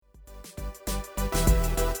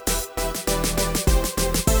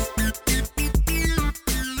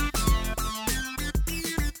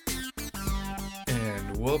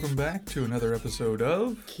welcome back to another episode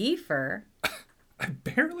of Kiefer. I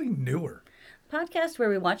Barely Knew Her. Podcast where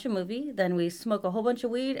we watch a movie, then we smoke a whole bunch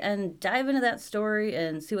of weed and dive into that story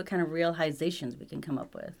and see what kind of realizations we can come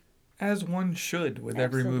up with. As one should with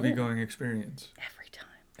every movie-going experience. Every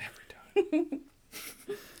time.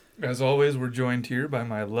 As always, we're joined here by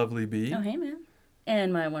my lovely bee. Oh, hey, man.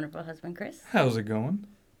 And my wonderful husband, Chris. How's it going?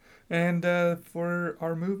 And for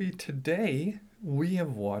our movie today, we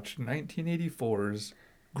have watched 1984's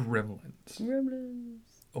Gremlins. Gremlins.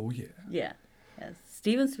 Oh, yeah. Yeah. Yes.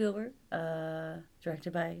 Steven Spielberg,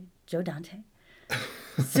 directed by Joe Dante.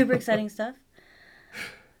 Super exciting stuff.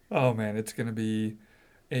 Oh, man, it's going to be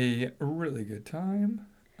a really good time.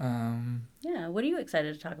 Yeah, what are you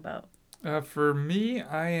excited to talk about? For me,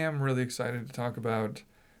 I am really excited to talk about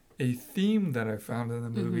a theme that I found in the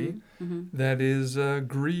movie that is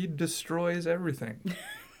greed destroys everything.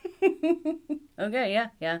 Okay,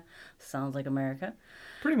 yeah. Sounds like America.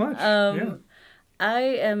 Pretty much, yeah. I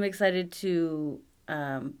am excited to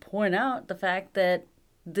point out the fact that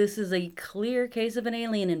this is a clear case of an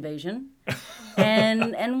alien invasion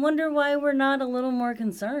and wonder why we're not a little more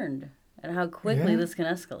concerned and how quickly this can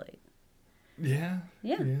escalate. Yeah.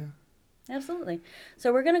 Absolutely.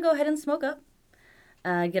 So we're going to go ahead and smoke up,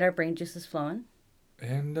 get our brain juices flowing.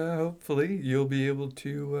 And hopefully you'll be able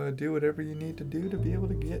to do whatever you need to do to be able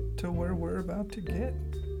to get to where we're about to get.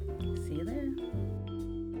 See you there.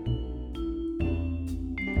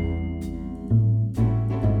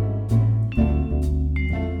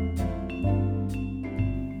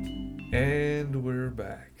 And we're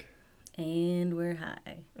back. And we're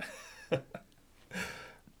high.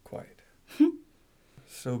 Quite.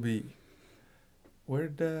 So, B,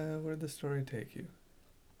 where'd the story take you?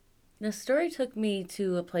 The story took me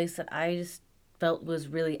to a place that I just felt was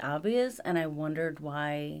really obvious, and I wondered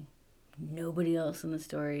why nobody else in the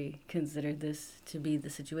story considered this to be the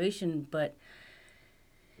situation. But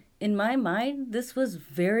in my mind, this was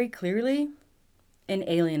very clearly an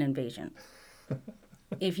alien invasion.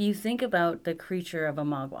 If you think about the creature of a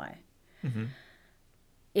mogwai,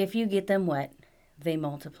 if you get them wet, they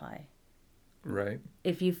multiply. Right.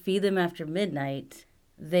 If you feed them after midnight,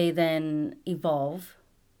 they then evolve.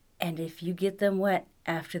 And if you get them wet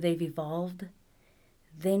after they've evolved,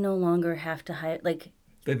 they no longer have to hide,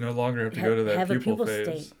 they no longer have to go to that pupal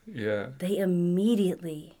phase. State. Yeah. They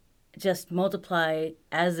immediately just multiply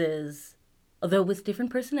as is, although with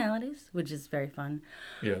different personalities, which is very fun.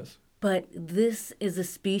 Yes. But this is a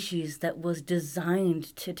species that was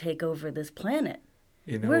designed to take over this planet.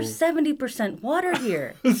 You know, we're 70% water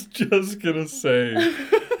here. I was just going to say,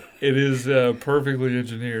 it is perfectly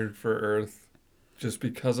engineered for Earth just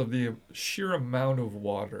because of the sheer amount of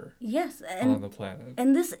water on the planet.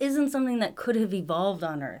 And this isn't something that could have evolved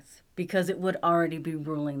on Earth because it would already be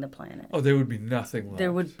ruling the planet. Oh, there would be nothing left.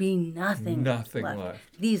 There would be nothing left.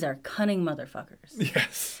 These are cunning motherfuckers.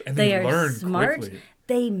 Yes, and they learn smart. Quickly.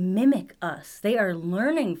 They mimic us. They are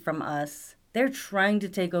learning from us. They're trying to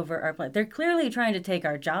take over our planet. They're clearly trying to take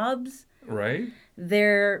our jobs. Right?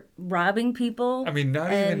 They're robbing people. I mean,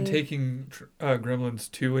 not even taking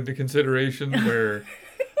Gremlins 2 into consideration, where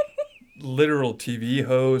literal TV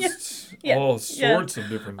hosts, all sorts of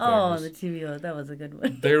different things. Oh, the TV host, that was a good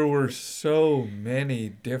one. There were so many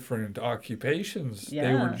different occupations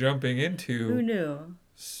they were jumping into. Who knew?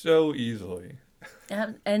 So easily.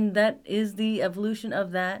 And that is the evolution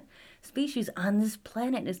of that species on this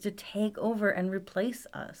planet, is to take over and replace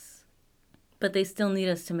us. But they still need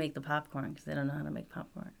us to make the popcorn because they don't know how to make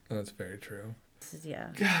popcorn. That's very true. Yeah.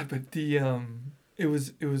 God, but the it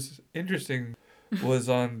was interesting. Was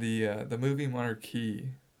on the movie marquee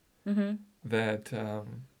that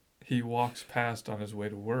he walks past on his way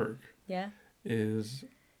to work. Yeah. Is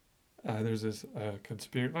there's this not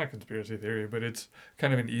conspiracy theory, but it's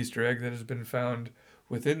kind of an Easter egg that has been found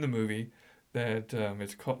within the movie. That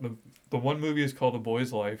it's called the one movie is called A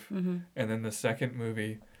Boy's Life, and then the second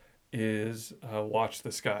movie is Watch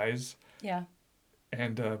the Skies. Yeah.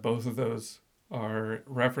 And both of those are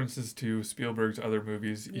references to Spielberg's other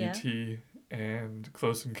movies, E.T. and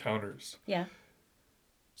Close Encounters. Yeah.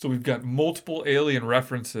 So we've got multiple alien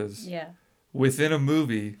references within a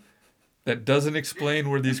movie that doesn't explain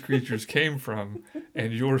where these creatures came from,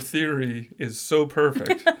 and your theory is so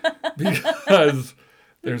perfect because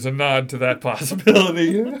there's a nod to that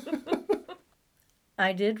possibility.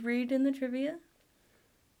 I did read in the trivia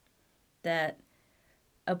that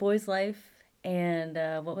A Boy's Life and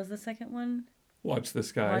what was the second one? Watch the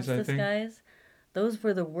Skies, I think. Watch the Skies. Those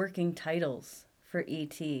were the working titles for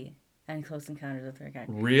E.T. and Close Encounters of the Third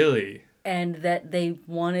Kind. Really? And that they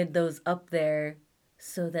wanted those up there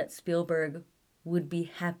so that Spielberg would be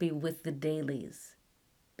happy with the dailies.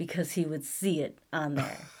 because he would see it on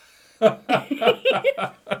there.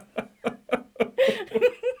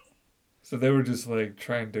 So they were just like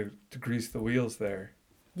trying to grease the wheels there.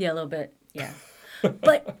 Yeah, a little bit. Yeah.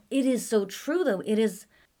 But it is so true, though. It is,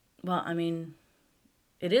 well, I mean,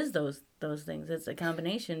 it is those things. It's a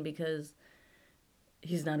combination because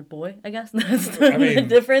he's not a boy, I guess. That's the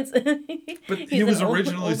difference. But he was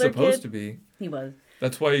originally supposed to be. He was.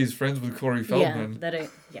 That's why he's friends with Corey Feldman.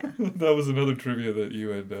 Yeah. That was another trivia that you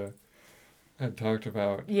had talked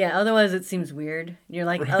about. Yeah, otherwise it seems weird. You're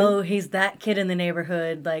like, right? Oh, he's that kid in the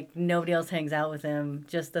neighborhood. Like, nobody else hangs out with him.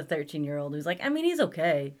 Just the 13-year-old who's like, I mean, he's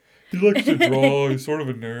okay. He likes to draw. He's sort of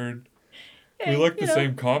a nerd. We like the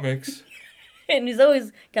same comics. And he's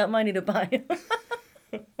always got money to buy him.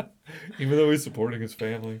 Even though he's supporting his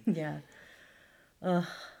family. Yeah. Ugh,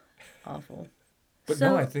 awful. But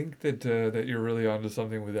no, I think that you're really onto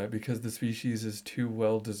something with that because the species is too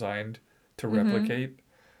well designed to replicate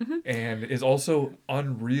and is also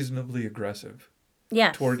unreasonably aggressive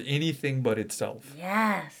toward anything but itself.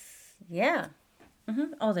 Yes. Yeah.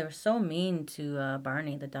 Oh, they were so mean to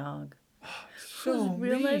Barney the dog. So Whose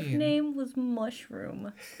real life name was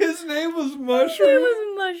Mushroom. His name was Mushroom? His name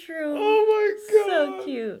was Mushroom. Oh my god. So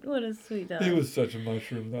cute. What a sweet dog. He was such a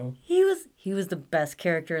mushroom though. He was the best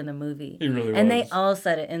character in the movie. He really was. And they all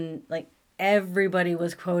said it, and like everybody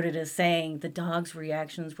was quoted as saying the dog's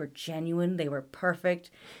reactions were genuine, they were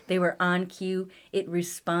perfect, they were on cue. It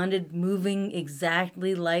responded moving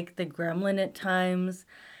exactly like the gremlin at times.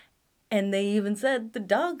 And they even said the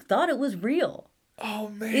dog thought it was real. Oh,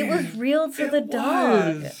 man. It was real to the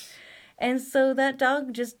dog. And so that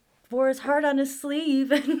dog just wore his heart on his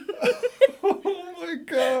sleeve. And oh, my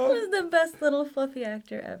God. It was the best little fluffy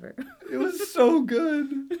actor ever. It was so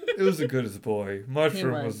good. It was the goodest boy.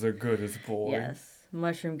 Mushroom was the goodest boy. Yes.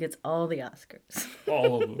 Mushroom gets all the Oscars.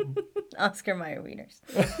 All of them. Oscar Mayer wieners.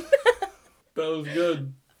 That was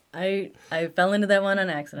good. I fell into that one on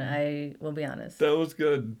accident. I will be honest. That was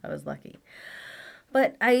good. I was lucky.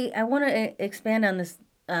 But I want to expand on this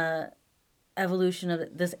evolution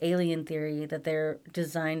of this alien theory that they're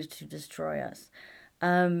designed to destroy us.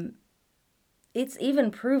 It's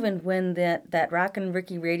even proven when that Rockin'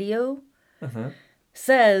 Ricky radio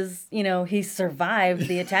says, he survived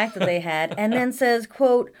the attack that they had, and then says,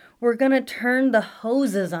 quote, "We're going to turn the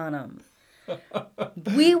hoses on them."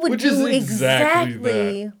 We would do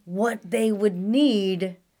exactly what they would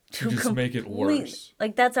need to just make it worse.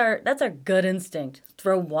 Like that's our gut instinct.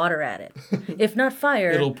 Throw water at it. If not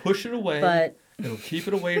fire, it'll push it away. But it'll keep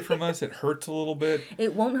it away from us. It hurts a little bit.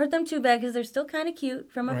 It won't hurt them too bad because they're still kind of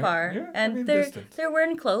cute from afar, and they're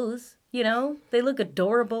wearing clothes. They look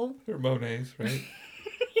adorable. They're Monets, right?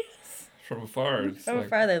 Yes. From afar,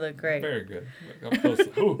 afar they look great. Very good. Like,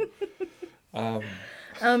 up close.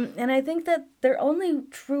 And I think that their only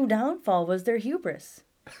true downfall was their hubris.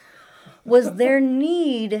 Was their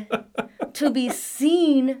need to be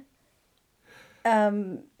seen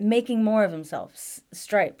making more of himself.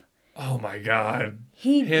 Stripe. Oh my God.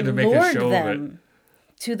 He had to make lured a show them of it.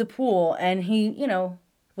 To the pool, and he,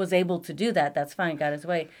 was able to do that. That's fine, got his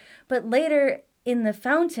way. But later in the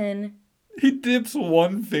fountain... He dips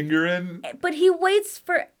one finger in. But he waits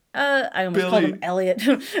for... I almost called him Elliot.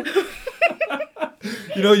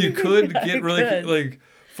 You could get really,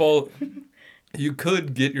 you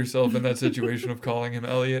could get yourself in that situation of calling him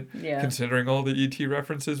Elliot, considering all the E.T.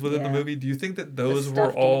 references within the movie. Do you think that those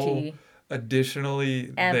were all E.T.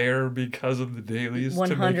 additionally there because of the dailies 100%.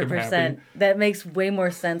 To make him happy? That makes way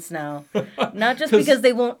more sense now. Not just because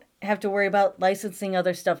they won't have to worry about licensing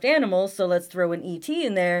other stuffed animals, so let's throw an E.T.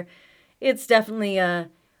 in there. It's definitely, I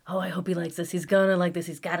hope he likes this. He's gonna like this.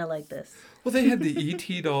 He's gotta like this. Well, they had the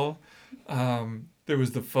E.T. doll. There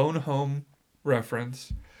was the phone home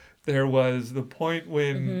reference. There was the point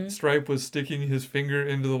when Stripe was sticking his finger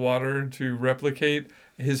into the water to replicate.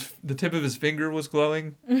 The tip of his finger was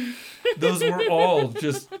glowing. Those were all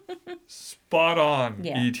just spot on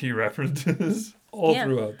E.T. references all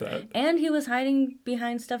throughout that. And he was hiding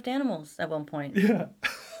behind stuffed animals at one point. Yeah.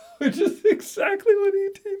 Which is exactly what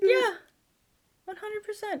E.T. did. Yeah.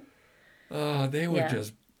 100%. They were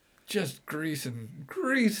just greasing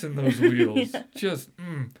those wheels.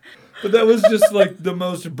 But that was just like the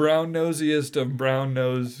most brown-nosiest of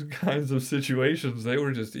brown-nose kinds of situations. They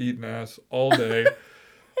were just eating ass all day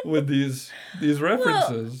with these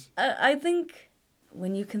references. Well, I think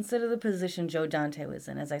when you consider the position Joe Dante was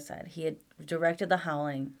in, as I said, he had directed The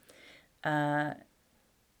Howling.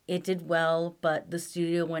 It did well, but the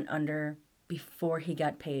studio went under before he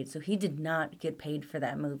got paid. So he did not get paid for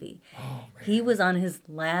that movie. Oh, man. He was on his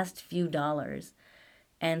last few dollars.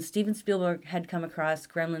 And Steven Spielberg had come across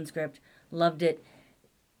Gremlins script, loved it.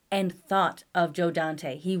 and thought of Joe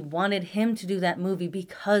Dante. He wanted him to do that movie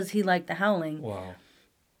because he liked The Howling. Wow.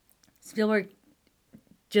 Spielberg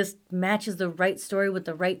just matches the right story with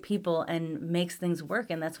the right people and makes things work,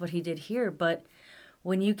 and that's what he did here. But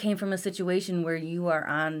when you came from a situation where you are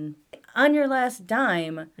on your last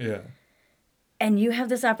dime, and you have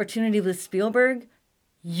this opportunity with Spielberg,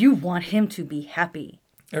 you want him to be happy.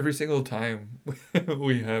 Every single time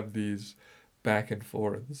we have these back and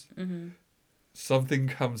forths, something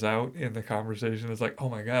comes out in the conversation that's like, oh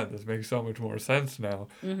my God, this makes so much more sense now.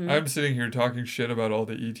 I'm sitting here talking shit about all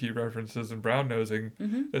the E.T. references and brown nosing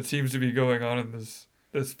that seems to be going on in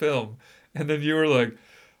this film. And then you were like,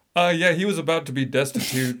 yeah, he was about to be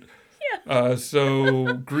destitute.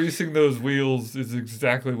 So greasing those wheels is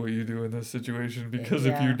exactly what you do in this situation, because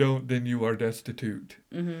if you don't, then you are destitute.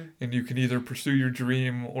 And you can either pursue your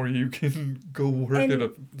dream or you can go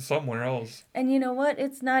work somewhere else. And you know what?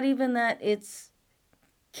 It's not even that it's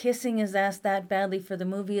kissing his ass that badly for the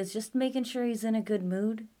movie. It's just making sure he's in a good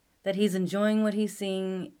mood, that he's enjoying what he's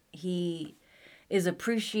seeing. He is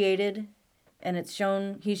appreciated, and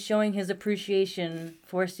he's showing his appreciation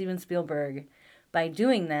for Steven Spielberg by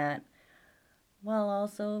doing that, while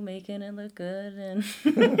also making it look good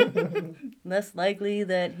and less likely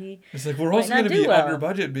that he. It's like, we're also going to be under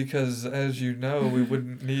budget because, as you know, we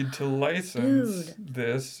wouldn't need to license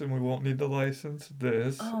this, and we won't need to license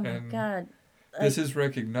this. Oh my God! This is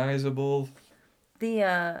recognizable.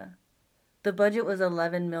 The budget was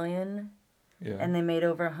 $11 million, and they made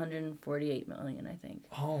over $148 million, I think.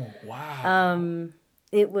 Oh wow!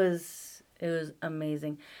 It was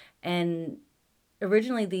amazing, and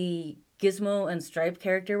originally the Gizmo and Stripe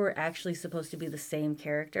character were actually supposed to be the same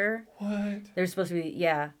character. What? They're supposed to be,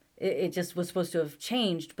 It just was supposed to have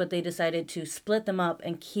changed, but they decided to split them up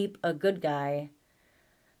and keep a good guy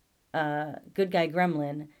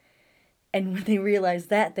gremlin. And when they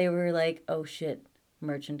realized that, they were like, oh shit,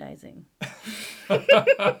 merchandising.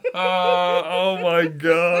 Oh my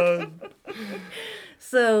God.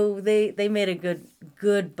 So they made a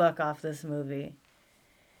good buck off this movie.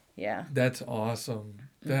 Yeah. That's awesome.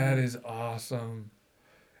 That is awesome.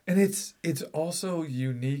 And it's also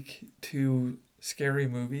unique to scary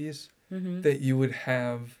movies that you would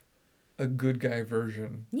have a good guy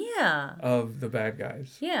version of the bad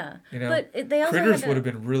guys. Yeah. You know, but they also Critters would have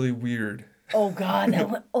been really weird. Oh God, that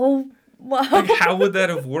one, oh wow. Like, how would that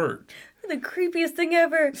have worked? The creepiest thing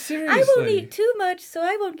ever. Seriously. I won't eat too much, so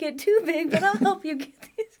I won't get too big, but I'll help you get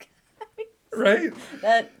these guys. Right?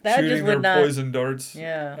 That shooting just would their not. Poison darts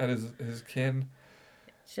at his kin.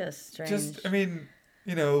 Just strange. I mean,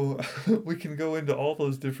 you know, we can go into all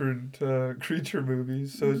those different creature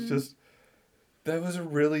movies, so it's just, that was a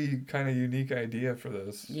really kind of unique idea for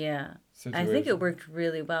this. Yeah. Situation. I think it worked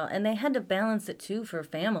really well. And they had to balance it, too, for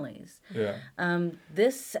families. Yeah.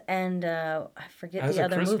 This and, I forget the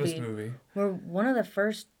other Christmas movie, were one of the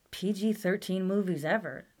first PG-13 movies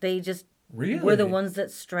ever. They just were the ones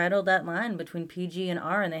that straddled that line between PG and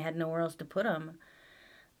R, and they had nowhere else to put them.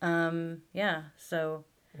 So...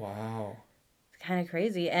 Wow. It's kind of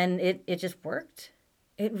crazy. And it just worked.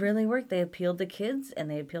 It really worked. They appealed to kids and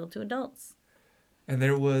they appealed to adults. And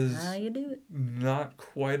there was how you do it. Not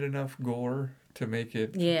quite enough gore to make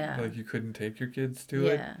it like you couldn't take your kids to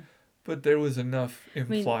it. But there was enough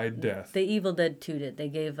implied death. The Evil Dead 2'd it. They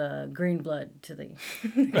gave green blood to the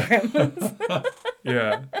Gremlins.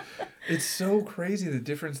 Yeah. It's so crazy the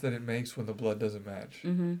difference that it makes when the blood doesn't match.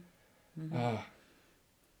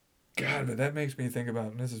 God, but that makes me think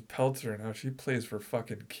about Mrs. Peltzer and how she plays for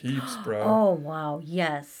fucking keeps, bro. Oh, wow.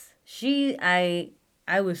 Yes.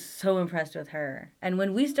 I was so impressed with her. And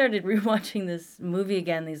when we started rewatching this movie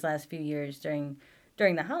again these last few years during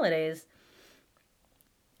the holidays,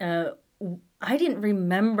 I didn't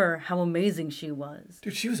remember how amazing she was.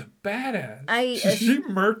 Dude, she was a badass. She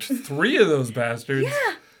murked 3 of those bastards.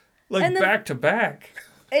 Yeah. Like, back to back.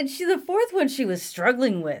 And the fourth one she was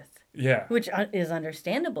struggling with. Yeah. Which is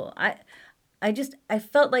understandable. I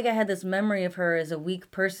felt like I had this memory of her as a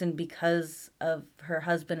weak person because of her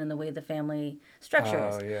husband and the way the family structure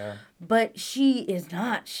is. Oh, yeah. But she is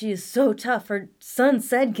not. She is so tough. Her son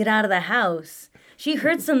said, get out of the house. She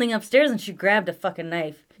heard something upstairs and she grabbed a fucking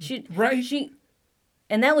knife.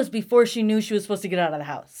 And that was before she knew she was supposed to get out of the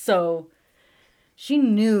house. So she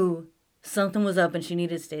knew something was up and she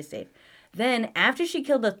needed to stay safe. Then after she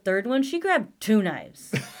killed the third one, she grabbed 2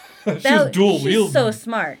 knives. She's dual wielding. She's so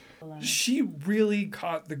smart. She really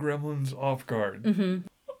caught the Gremlins off guard.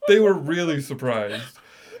 They were really surprised.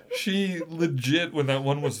 She legit, when that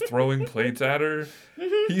one was throwing plates at her,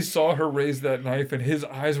 he saw her raise that knife and his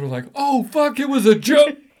eyes were like, oh, fuck, it was a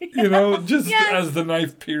joke. You know, just as the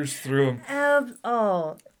knife pierced through him.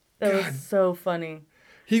 That was so funny.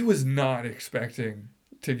 He was not expecting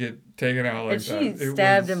to get taken out like that. And she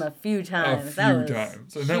stabbed him a few times.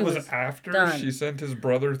 And that was after she sent his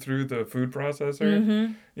brother through the food processor.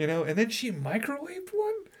 Mm-hmm. You know, and then she microwaved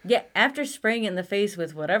one? Yeah, after spraying it in the face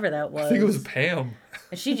with whatever that was. I think it was Pam.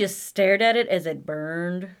 And she just stared at it as it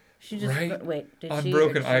burned. She just... Right? Wait, did she?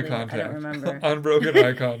 Unbroken eye contact. I don't remember. Unbroken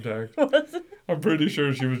eye contact. Was it? I'm pretty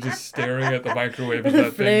sure she was just staring at the microwave as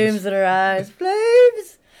that flames in her eyes.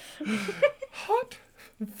 Flames! Hot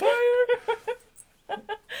fire!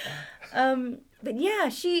 But yeah,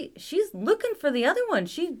 she's looking for the other one.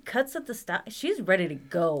 She cuts at the stop. She's ready to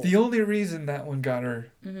go. The only reason that one got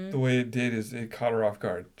her the way it did is it caught her off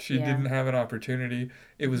guard. She didn't have an opportunity.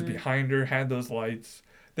 It was behind her, had those lights.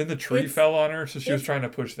 Then the tree fell on her, so she was trying to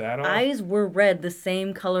push that off. Eyes were red, the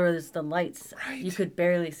same color as the lights. Right. You could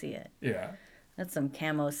barely see it. Yeah. That's some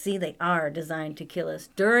camo. See, they are designed to kill us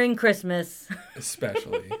during Christmas.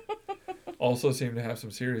 Especially. Also seemed to have some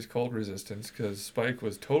serious cold resistance because Spike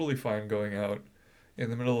was totally fine going out in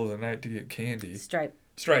the middle of the night to get candy. Stripe.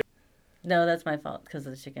 No, that's my fault because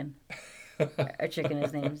of the chicken. Our chicken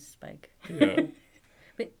is named Spike. Yeah.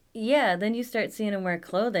 But yeah, then you start seeing him wear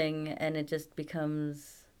clothing and it just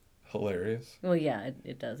becomes... hilarious. Well, yeah,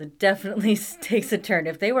 it does. It definitely takes a turn.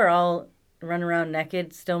 If they were all running around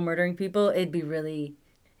naked, still murdering people,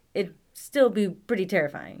 it'd still be pretty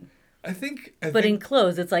terrifying. I think in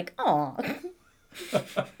clothes, it's like, aw.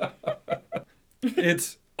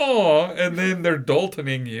 It's, aw, and then they're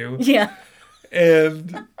Daltoning you. Yeah.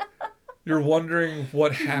 And you're wondering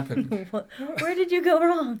what happened. Where did you go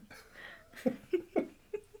wrong?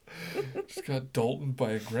 Just got Daltoned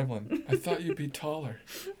by a gremlin. I thought you'd be taller.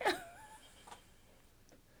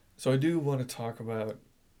 So I do want to talk about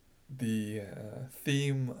the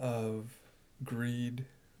theme of greed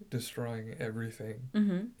destroying everything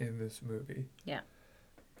in this movie. Yeah.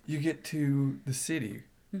 You get to the city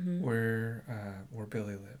where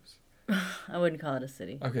Billy lives. I wouldn't call it a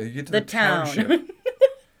city. Okay, you get to the township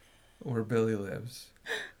where Billy lives.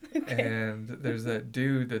 Okay. And there's that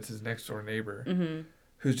dude that's his next door neighbor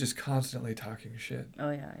who's just constantly talking shit. Oh,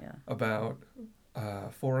 yeah. About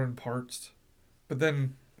foreign parts. But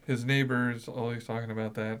then his neighbor is always talking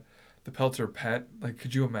about that. The Peltzer pet, like,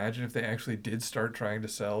 could you imagine if they actually did start trying to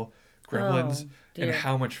sell Gremlins and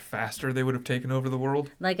how much faster they would have taken over the world?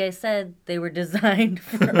 Like I said, they were designed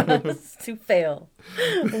for us to fail.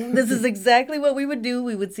 This is exactly what we would do.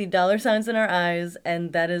 We would see dollar signs in our eyes,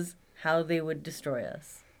 and that is how they would destroy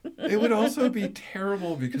us. It would also be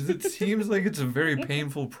terrible because it seems like it's a very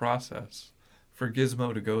painful process for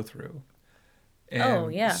Gizmo to go through.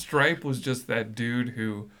 And Stripe was just that dude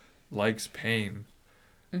who likes pain.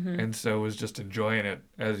 And so was just enjoying it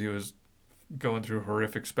as he was going through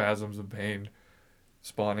horrific spasms of pain,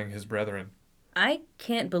 spawning his brethren. I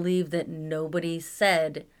can't believe that nobody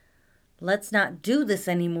said, let's not do this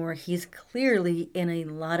anymore. He's clearly in a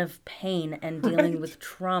lot of pain and dealing with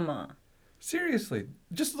trauma. Seriously,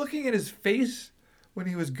 just looking at his face when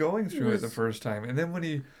he was going through it the first time, and then when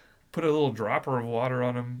he put a little dropper of water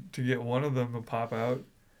on him to get one of them to pop out.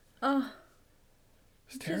 Oh.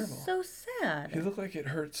 It's terrible. Just so sad. He looked like it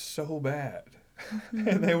hurt so bad.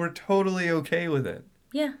 And they were totally okay with it.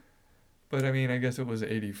 Yeah. But, I mean, I guess it was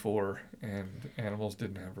 1984, and animals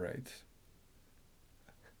didn't have rights.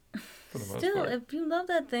 For the most part. Still, if you love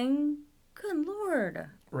that thing, good Lord.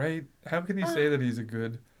 Right? How can you say that he's a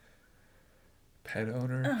good pet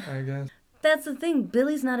owner, I guess? That's the thing.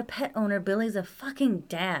 Billy's not a pet owner. Billy's a fucking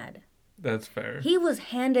dad. That's fair. He was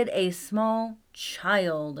handed a small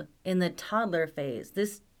child in the toddler phase.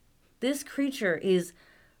 This creature is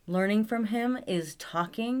learning from him, is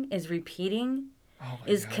talking, is repeating,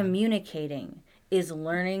 is communicating, is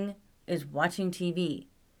learning, is watching TV.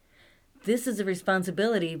 This is a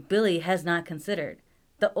responsibility Billy has not considered.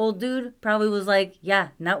 The old dude probably was like, yeah,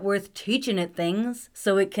 not worth teaching it things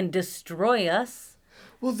so it can destroy us.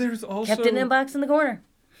 Well, there's also... kept it in a box in the corner.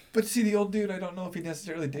 But see, the old dude, I don't know if he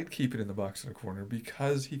necessarily did keep it in the box in the corner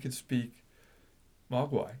because he could speak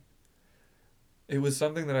mogwai. It was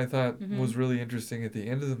something that I thought was really interesting at the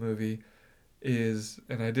end of the movie is,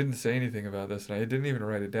 and I didn't say anything about this, and I didn't even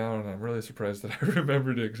write it down, and I'm really surprised that I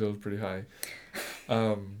remembered it because it was pretty high.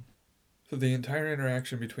 So the entire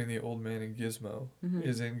interaction between the old man and Gizmo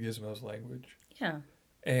is in Gizmo's language. Yeah.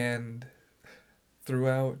 And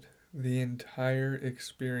throughout the entire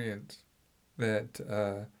experience that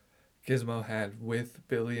Gizmo had with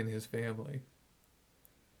Billy and his family,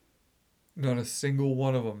 not a single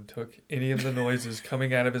one of them took any of the noises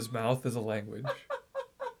coming out of his mouth as a language.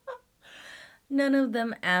 None of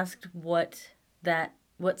them asked what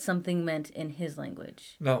something meant in his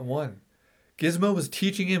language. Not one. Gizmo was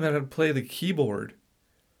teaching him how to play the keyboard.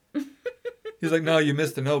 He's like, no, you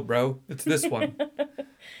missed the note, bro. It's this one.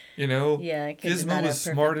 You know? Yeah, Gizmo was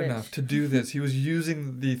smart enough to do this. He was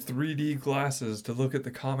using the 3D glasses to look at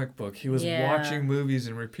the comic book. He was watching movies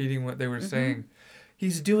and repeating what they were saying.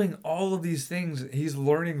 He's doing all of these things. He's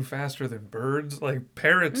learning faster than birds. Like,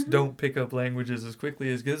 parrots don't pick up languages as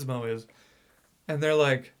quickly as Gizmo is. And they're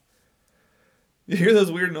like, you hear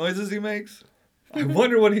those weird noises he makes? I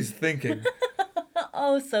wonder what he's thinking.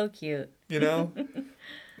 Oh, so cute. You know?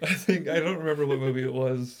 I don't remember what movie it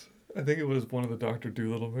was. I think it was one of the Dr.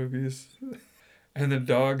 Dolittle movies. And the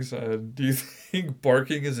dog said, do you think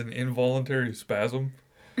barking is an involuntary spasm?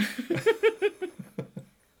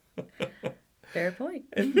 Fair point.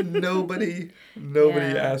 And nobody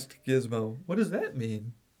asked Gizmo, what does that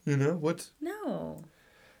mean? You know, No.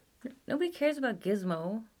 Nobody cares about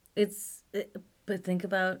Gizmo. But think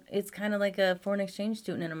about, it's kind of like a foreign exchange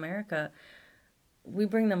student in America. We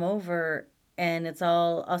bring them over, and it's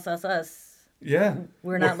all us. Yeah.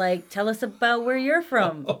 We're not like, tell us about where you're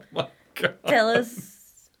from. Oh my God. Tell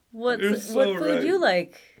us what food you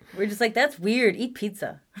like. We're just like, that's weird. Eat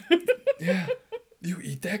pizza. Yeah. You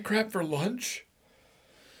eat that crap for lunch?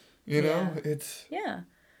 You know, it's... Yeah.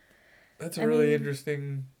 That's a really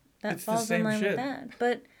interesting... That it's falls the same in line shit. with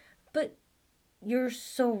that. But you're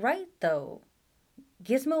so right, though.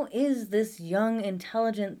 Gizmo is this young,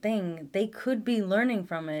 intelligent thing. They could be learning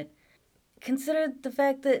from it. Consider the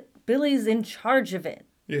fact that Billy's in charge of it.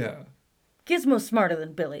 Yeah. Gizmo's smarter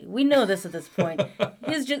than Billy. We know this at this point.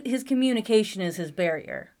 His communication is his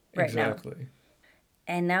barrier right now. Exactly.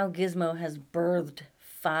 And now Gizmo has birthed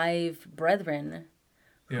 5 brethren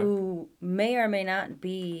who may or may not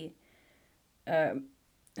be, who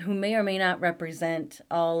may or may not represent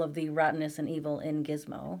all of the rottenness and evil in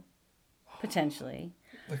Gizmo, potentially.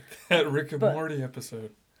 Like that Rick and Morty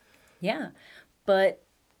episode. Yeah. But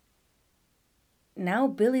now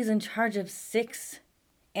Billy's in charge of 6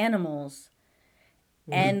 animals.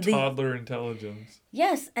 And toddler intelligence.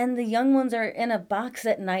 Yes, and the young ones are in a box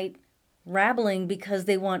at night rabbling because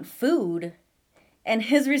they want food. And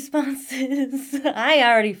his response is, I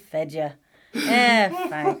already fed you.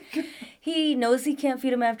 Fine. He knows he can't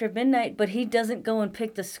feed him after midnight, but he doesn't go and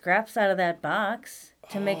pick the scraps out of that box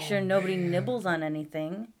to make sure nobody nibbles on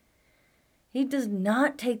anything. He does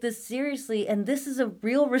not take this seriously, and this is a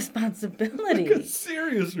real responsibility. Like a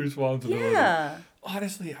serious responsibility. Yeah.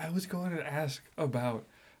 Honestly, I was going to ask about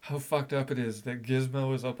how fucked up it is that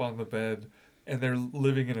Gizmo is up on the bed and they're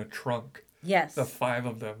living in a trunk. Yes. The 5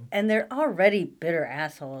 of them. And they're already bitter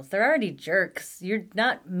assholes. They're already jerks. You're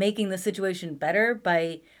not making the situation better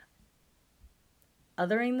by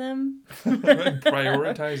othering them.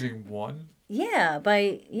 Prioritizing one? Yeah,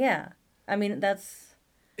 I mean, that's...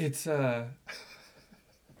 It's, No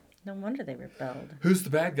wonder they rebelled. Who's the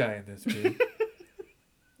bad guy in this, B?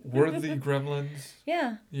 Were the gremlins,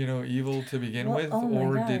 evil to begin with?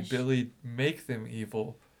 Or did Billy make them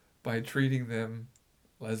evil by treating them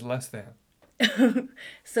as less than?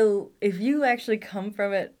 So if you actually come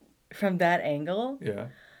from it from that angle,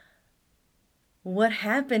 what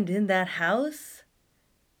happened in that house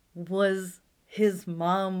was his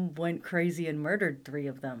mom went crazy and murdered 3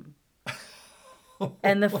 of them.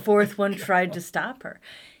 And the 4th one tried to stop her.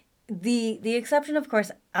 The exception, of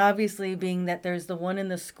course, obviously being that there's the one in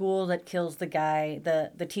the school that kills the guy,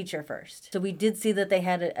 the teacher first. So we did see that they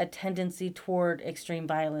had a tendency toward extreme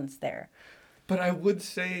violence there. But I would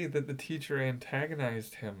say that the teacher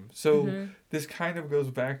antagonized him. So this kind of goes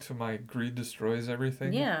back to my greed destroys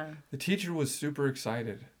everything. Yeah. The teacher was super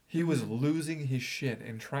excited. He was losing his shit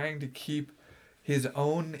and trying to keep his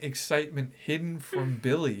own excitement hidden from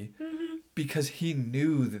Billy because he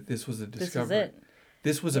knew that this was a discovery. This is it.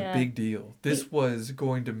 This was a big deal. This was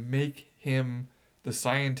going to make him the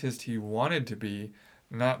scientist he wanted to be,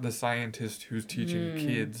 not the scientist who's teaching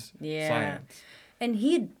kids science. And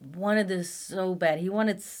he wanted this so bad. He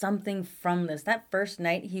wanted something from this. That first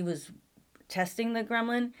night he was testing the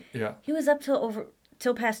gremlin. Yeah. He was up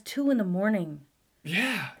till past 2 a.m.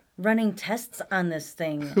 Yeah. Running tests on this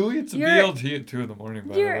thing. Who eats a BLT at 2 a.m, by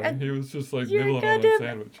the way? He was just like nibbling on a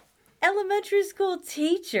sandwich. Elementary school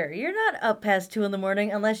teacher. You're not up past 2 a.m.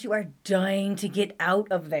 unless you are dying to get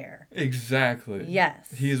out of there. Exactly.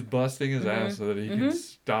 Yes. He is busting his ass so that he can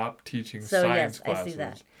stop teaching science classes. I see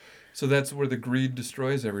that. So that's where the greed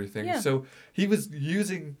destroys everything. Yeah. So he was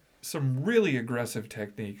using some really aggressive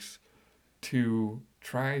techniques to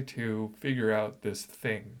try to figure out this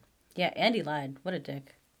thing. Yeah, Andy lied. What a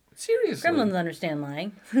dick. Seriously. Gremlins understand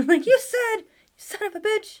lying. Like, you said, you son of a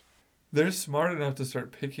bitch. They're smart enough to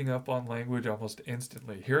start picking up on language almost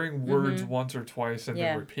instantly, hearing words once or twice and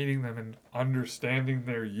then repeating them and understanding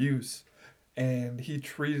their use. And he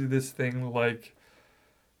treated this thing like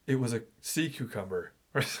it was a sea cucumber.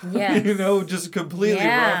 Yes. You know, just completely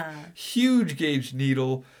rough. Huge gauge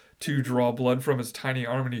needle to draw blood from his tiny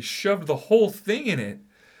arm, and he shoved the whole thing in it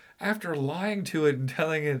after lying to it and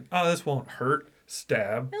telling it, oh, this won't hurt.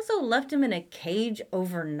 Stab. He also left him in a cage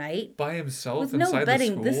overnight. By himself with inside no bedding.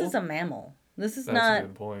 The school? This is a mammal. This is not a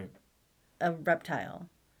good point. A reptile.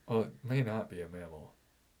 Well, it may not be a mammal.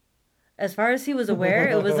 As far as he was aware,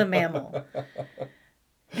 it was a mammal.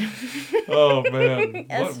 Oh, man.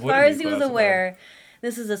 As far as he was aware,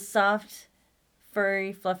 this is a soft,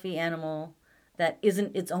 furry, fluffy animal that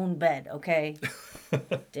isn't its own bed, okay?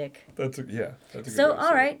 Dick. That's a good So,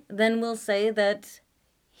 all right, then we'll say that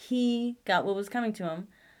he got what was coming to him.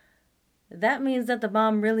 That means that the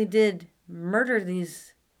bomb really did murder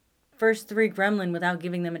these first 3 gremlin without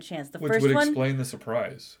giving them a chance. Which would explain the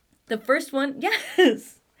surprise. The first one,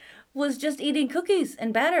 yes, was just eating cookies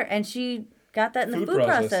and batter, and she got that in the food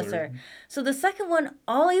processor. So the second one,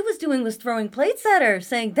 all he was doing was throwing plates at her,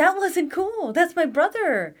 saying, that wasn't cool. That's my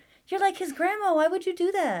brother. You're like his grandma. Why would you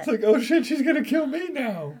do that? It's like, oh shit, she's going to kill me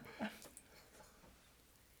now.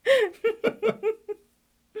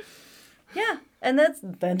 Yeah, and that's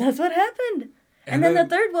what happened. And then the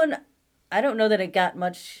third one, I don't know that it got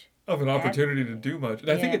much of an opportunity to do much.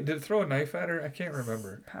 And I think it did throw a knife at her. I can't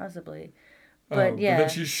remember. Possibly. But yeah. But then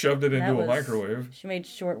she shoved it into a microwave. She made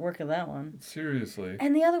short work of that one. Seriously.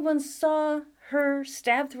 And the other one saw her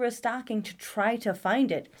stab through a stocking to try to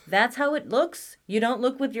find it. That's how it looks. You don't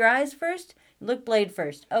look with your eyes first. You look blade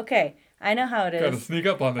first. Okay, I know how it is. Gotta sneak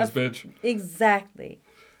up on this bitch. Exactly.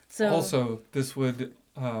 So also, this would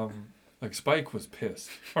like Spike was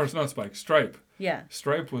pissed. Or it's not Spike, Stripe. Yeah.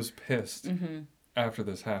 Stripe was pissed after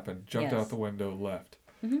this happened. Jumped out the window, left.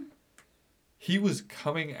 Mm-hmm. He was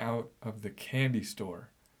coming out of the candy store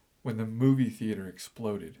when the movie theater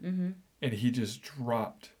exploded. Mm-hmm. And he just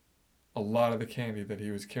dropped a lot of the candy that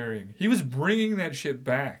he was carrying. He was bringing that shit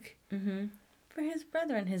back. Mm-hmm. For his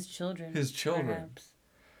brother and his children. His children. Perhaps.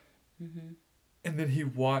 Mm-hmm. And then he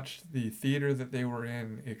watched the theater that they were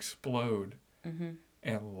in explode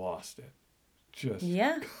and lost it. Just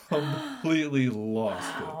completely lost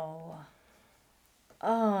it.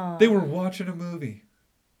 Oh. They were watching a movie.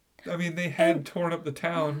 I mean, they had torn up the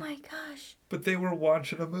town. Oh my gosh. But they were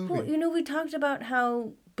watching a movie. Well, you know, we talked about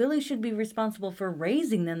how Billy should be responsible for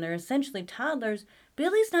raising them. They're essentially toddlers.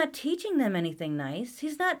 Billy's not teaching them anything nice.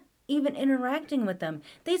 He's not even interacting with them.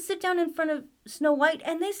 They sit down in front of Snow White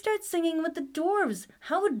and they start singing with the dwarves.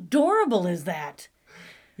 How adorable is that?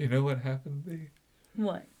 You know what happened, B?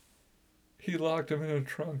 What? He locked him in a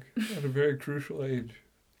trunk at a very crucial age.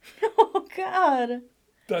 Oh, God.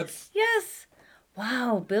 That's... Yes.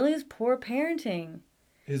 Wow, Billy's poor parenting.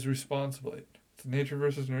 His responsibility. It's nature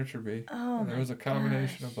versus nurture, B. Oh, and there was a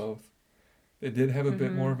combination of both. They did have a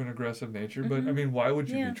bit more of an aggressive nature, but I mean, why would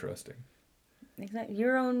you be trusting? Exactly.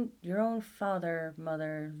 Your own father,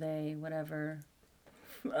 mother, they, whatever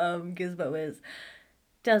Gizmo is,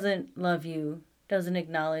 doesn't love you, doesn't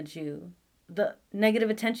acknowledge you. The negative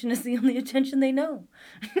attention is the only attention they know.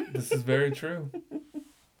 This is very true.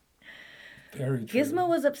 Very true. Gizmo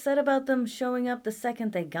was upset about them showing up the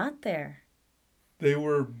second they got there. They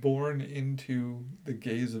were born into the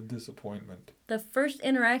gaze of disappointment. The first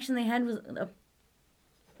interaction they had was...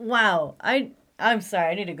 Wow. I'm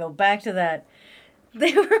sorry. I need to go back to that.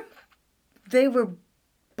 They were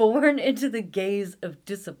born into the gaze of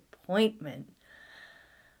disappointment.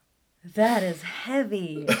 That is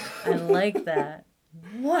heavy. I like that.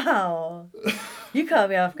 Wow. You caught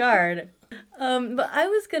me off guard. But I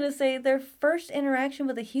was going to say their first interaction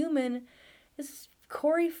with a human is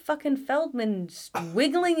Corey fucking Feldman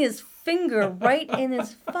wiggling his finger right in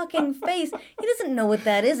his fucking face. He doesn't know what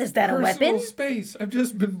that is. Is that a weapon? Personal space. I've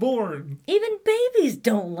just been born. Even babies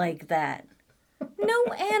don't like that. No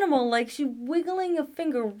animal likes you wiggling a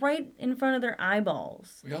finger right in front of their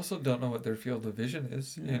eyeballs. We also don't know what their field of vision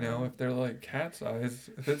is. No. You know, if they're like cat's eyes,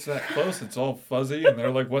 if it's that close, it's all fuzzy, and they're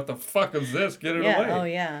like, what the fuck is this? Get it away. Oh,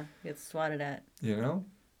 yeah. Get swatted at. You know?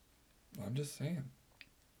 I'm just saying.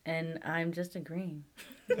 And I'm just agreeing.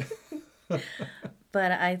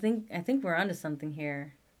 But I think we're onto something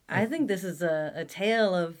here. I think this is a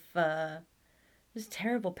tale of... just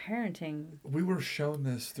terrible parenting. We were shown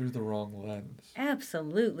this through the wrong lens.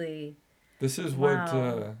 Absolutely. This is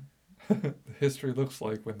what history looks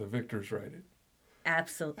like when the victors write it.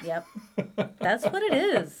 Absolutely. Yep. That's what it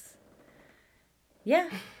is. Yeah.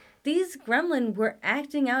 these gremlin were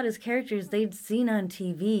acting out as characters they'd seen on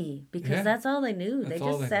TV because that's all they knew. They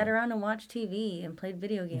just sat around and watched TV and played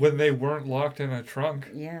video games. When they weren't locked in a trunk.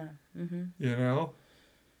 Yeah. Mm-hmm. You know?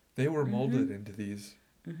 They were molded into these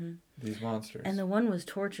monsters. And the one was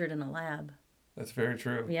tortured in a lab. That's very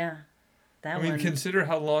true. Yeah. I mean, consider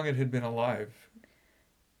how long it had been alive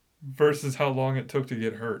versus how long it took to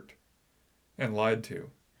get hurt and lied to.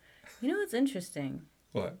 You know what's interesting?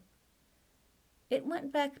 What? It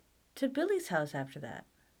went back to Billy's house after that.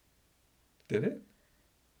 Did it?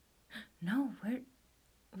 No,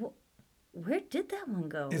 where did that one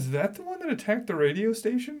go? Is that the one that attacked the radio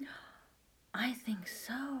station? I think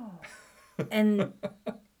so. And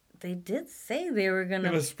they did say they were going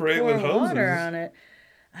to spray pour with hoses. Water on it.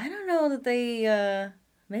 I don't know that they...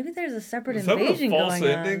 maybe there's a separate invasion going on. Is that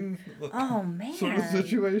a false ending? Oh, man. Sort of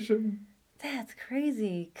situation? That's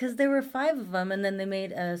crazy. Because there were 5 of them, and then they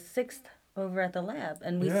made a 6th over at the lab.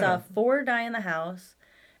 And we saw 4 die in the house,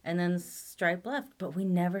 and then Stripe left. But we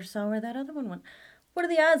never saw where that other one went. What are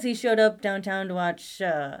the odds he showed up downtown to watch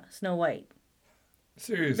Snow White?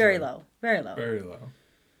 Seriously. Very low. Very low. Very low.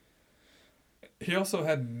 He also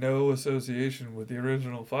had no association with the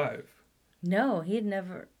original 5. No, he had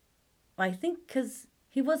never... I think because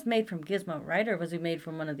he was made from Gizmo, right? Or was he made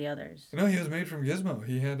from one of the others? No, he was made from Gizmo.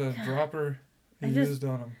 He had a dropper he used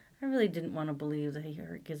on him. I really didn't want to believe that he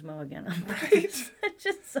hurt Gizmo again. Right? It's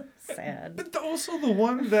just so sad. But also the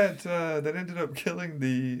one that ended up killing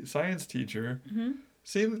the science teacher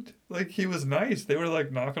seemed like he was nice. They were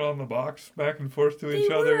like knocking on the box back and forth to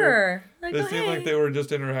each other. Like, it seemed like they were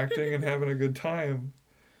just interacting and having a good time.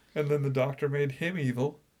 And then the doctor made him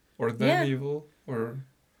evil. Or them evil. Or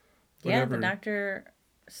whatever. Yeah, the doctor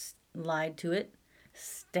lied to it.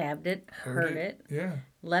 Stabbed it, hurt it,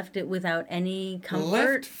 left it without any comfort.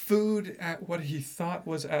 Left food at what he thought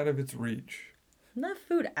was out of its reach. Left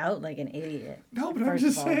food out like an idiot. No, but I'm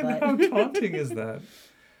just saying, how taunting is that?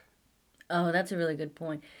 Oh, that's a really good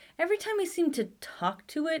point. Every time he seemed to talk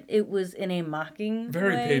to it, it was in a mocking way.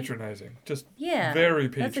 Very patronizing. Just very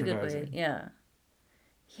patronizing. That's a good way, yeah.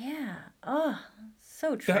 Yeah. Oh,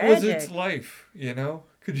 so tragic. That was its life, you know?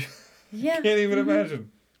 Could you... Can't even imagine.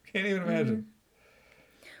 Can't even imagine.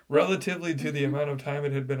 Relatively to the amount of time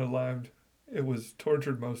it had been alive, it was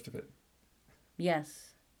tortured most of it. Yes.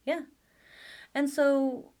 Yeah. And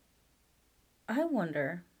so, I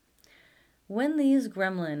wonder, when these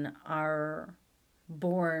gremlin are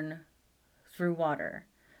born through water,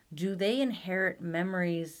 do they inherit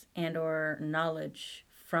memories and or knowledge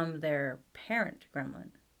from their parent gremlin?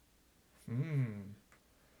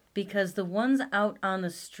 Because the ones out on the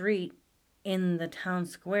street in the town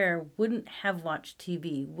square wouldn't have watched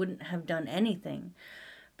TV, wouldn't have done anything,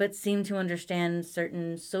 but seem to understand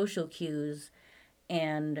certain social cues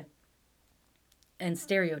and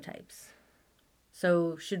stereotypes.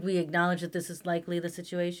 So should we acknowledge that this is likely the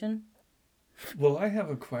situation? Well, I have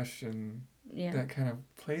a question that kind of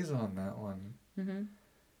plays on that one.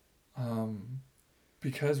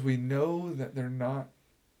 Because we know that they're not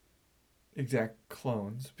exact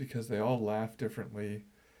clones because they all laugh differently.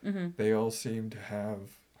 They all seem to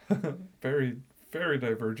have very, very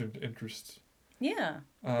divergent interests. Yeah.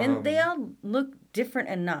 And they all look different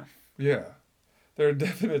enough. Yeah. There are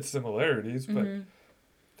definite similarities, but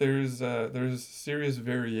there's serious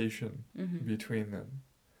variation between them.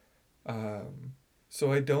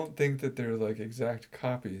 So I don't think that they're like exact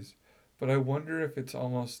copies, but I wonder if it's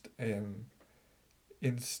almost an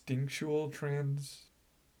instinctual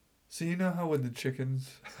So you know how with the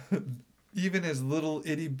chickens... Even as little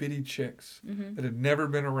itty-bitty chicks that had never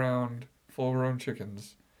been around full-grown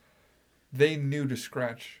chickens, they knew to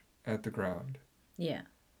scratch at the ground. Yeah.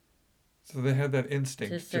 So they had that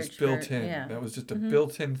instinct just built in. Yeah. That was just a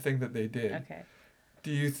built-in thing that they did. Okay.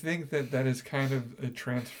 Do you think that is kind of a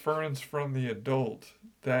transference from the adult,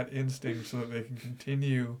 that instinct, so that they can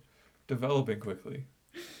continue developing quickly?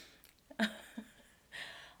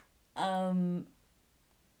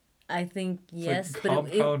 I think yes, like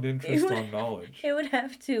compound interest on knowledge. It would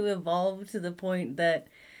have to evolve to the point that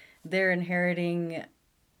they're inheriting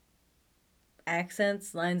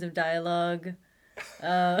accents, lines of dialogue,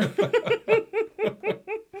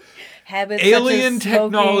 habits. Alien such as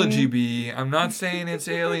technology, B. I'm not saying it's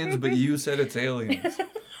aliens, but you said it's aliens.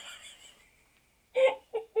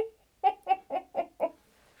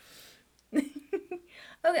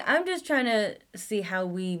 Okay, I'm just trying to see how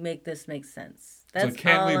we make this make sense. That's so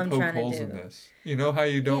can all we I'm poke holes do. in this? You know how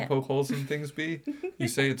you don't poke holes in things, B? You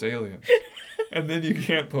say it's aliens. And then you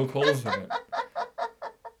can't poke holes in it.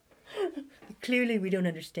 Clearly we don't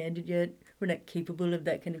understand it yet. We're not capable of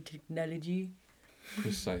that kind of technology.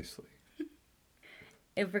 Precisely.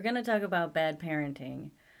 if we're going to talk about bad parenting,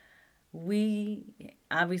 we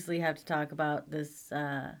obviously have to talk about this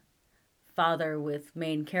father with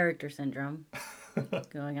main character syndrome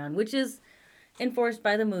going on, which is enforced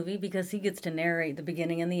by the movie because he gets to narrate the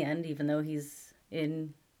beginning and the end, even though he's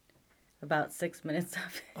in about 6 minutes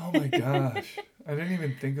of it. Oh my gosh. I didn't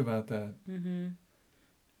even think about that. Mm-hmm.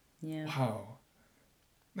 Yeah. Wow.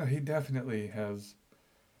 No, he definitely has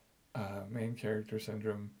main character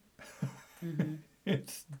syndrome. Mm-hmm.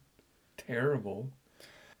 It's terrible.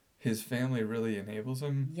 His family really enables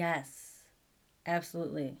him. Yes.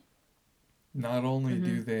 Absolutely. Not only Mm-hmm.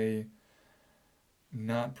 do they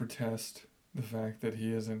not protest the fact that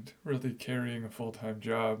he isn't really carrying a full-time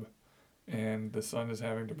job and the son is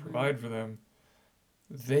having to provide for them,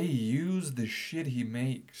 they use the shit he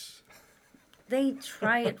makes. They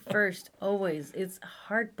try it first, always. It's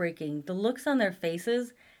heartbreaking. The looks on their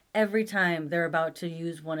faces every time they're about to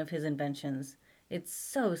use one of his inventions. It's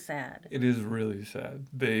so sad. It is really sad.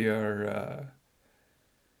 They are,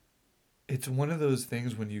 it's one of those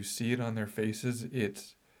things when you see it on their faces,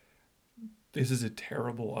 this is a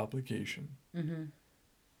terrible obligation. Mm-hmm.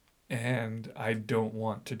 And I don't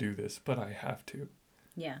want to do this, but I have to.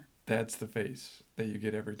 Yeah. That's the face that you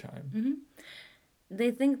get every time. Mm-hmm.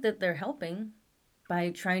 They think that they're helping by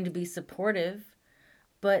trying to be supportive,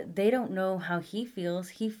 but they don't know how he feels.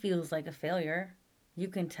 He feels like a failure. You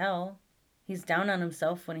can tell. He's down on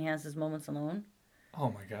himself when he has his moments alone. Oh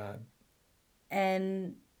my God.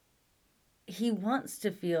 And he wants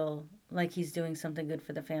to feel like he's doing something good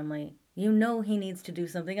for the family. You know he needs to do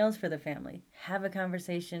something else for the family. Have a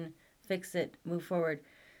conversation, fix it, move forward.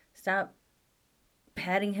 Stop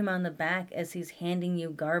patting him on the back as he's handing you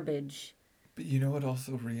garbage. But you know what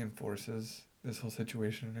also reinforces this whole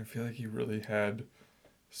situation? And I feel like he really had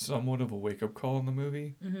somewhat of a wake-up call in the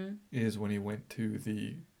movie, is when he went to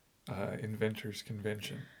the Inventors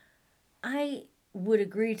Convention. I would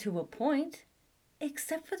agree to a point,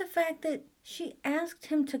 except for the fact that she asked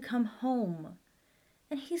him to come home,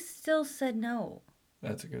 and he still said no.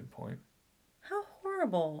 That's a good point. How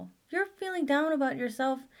horrible. You're feeling down about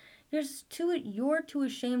yourself. You're too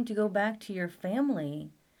ashamed to go back to your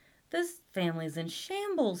family. This family's in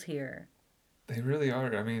shambles here. They really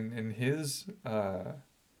are. I mean, in his, I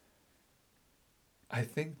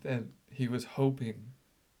think that he was hoping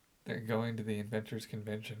that going to the Inventors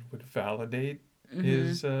Convention would validate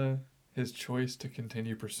his choice to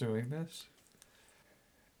continue pursuing this.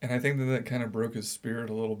 And I think that kind of broke his spirit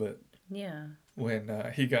a little bit. Yeah.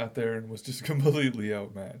 When he got there and was just completely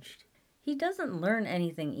outmatched. He doesn't learn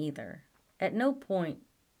anything either. At no point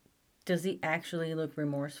does he actually look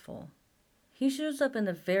remorseful. He shows up in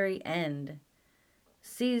the very end,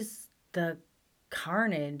 sees the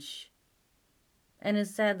carnage, and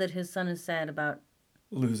is sad that his son is sad about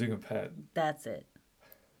losing a pet. That's it.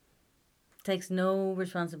 Takes no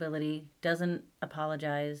responsibility, doesn't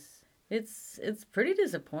apologize. It's pretty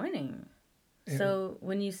disappointing. Yeah. So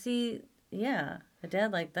when you see, a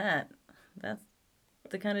dad like that, that's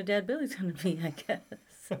the kind of dad Billy's going to be, I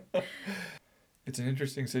guess. It's an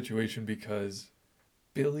interesting situation because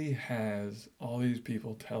Billy has all these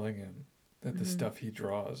people telling him that the stuff he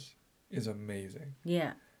draws is amazing.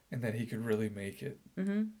 Yeah. And that he could really make it.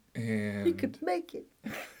 Mm-hmm. And he could make it.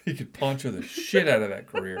 He could poncho the shit out of that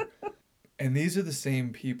career. And these are the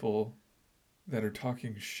same people that are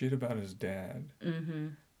talking shit about his dad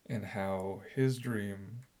and how his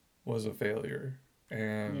dream was a failure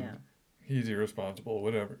and he's irresponsible,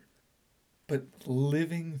 whatever. But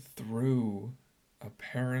living through a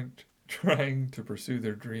parent trying to pursue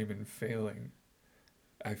their dream and failing,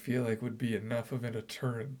 I feel like would be enough of a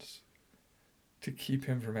deterrence to keep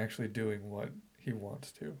him from actually doing what he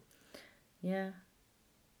wants to. Yeah.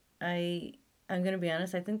 I'm going to be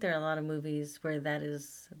honest, I think there are a lot of movies where that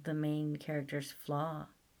is the main character's flaw.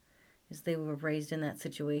 Is they were raised in that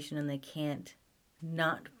situation and they can't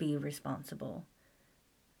not be responsible.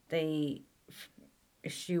 They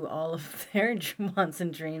eschew all of their wants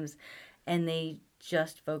and dreams and they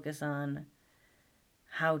just focus on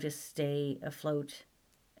how to stay afloat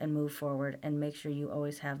and move forward and make sure you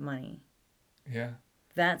always have money. Yeah.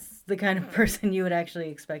 That's the kind of person you would actually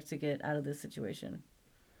expect to get out of this situation.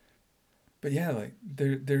 But yeah, like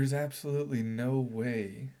there's absolutely no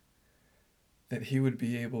way that he would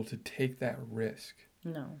be able to take that risk.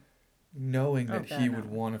 No. Knowing that he would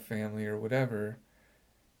want a family or whatever,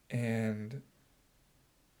 and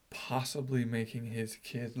possibly making his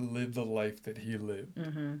kid live the life that he lived.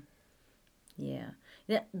 Mm-hmm. Yeah.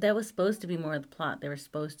 That was supposed to be more of the plot. They were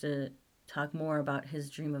supposed to talk more about his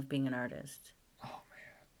dream of being an artist. Oh,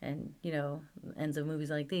 man. And, ends of movies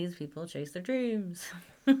like these, people chase their dreams.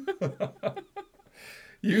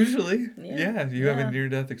 Usually, yeah. You have a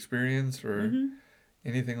near-death experience or Mm-hmm.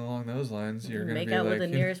 anything along those lines, you're going to Make be out like... with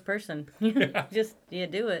the nearest person. Just, you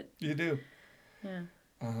do it. You do. Yeah.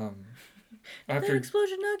 After that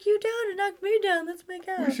explosion knocked you down, it knocked me down. Let's make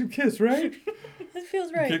out. We should kiss, right? That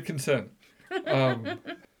feels right. Get consent.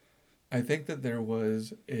 I think that there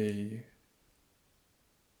was a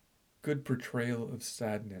good portrayal of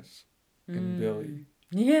sadness in Billy.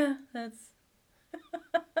 Yeah, that's...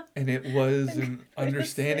 And it was an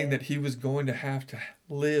understanding that he was going to have to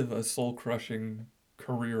live a soul-crushing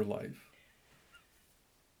career life.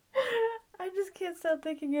 I just can't stop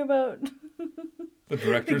thinking about... The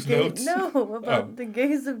director's notes? No, about the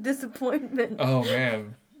gaze of disappointment. Oh,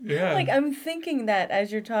 man. Yeah. Like, I'm thinking that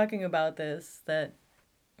as you're talking about this, that...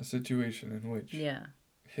 A situation in which... Yeah.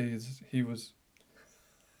 He was...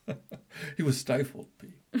 he was stifled,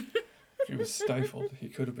 B. He was stifled. He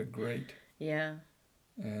could have been great. Yeah.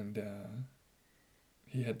 And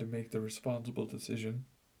he had to make the responsible decision.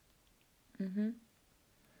 Mm-hmm.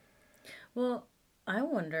 Well, I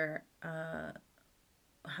wonder,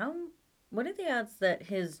 what are the odds that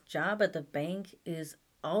his job at the bank is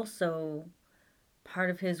also part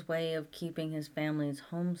of his way of keeping his family's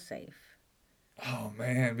home safe? Oh,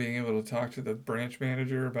 man, being able to talk to the branch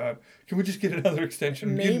manager about, can we just get another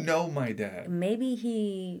extension? You know my dad. Maybe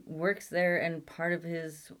he works there and part of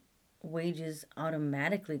his wages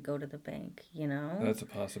automatically go to the bank, you know? That's a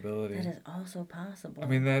possibility. That is also possible. I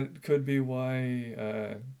mean, that could be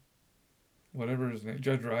why, whatever his name,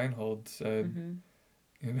 Judge Reinhold said,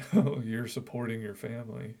 you know, you're supporting your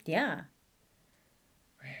family. Yeah.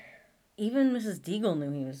 Man. Even Mrs. Deagle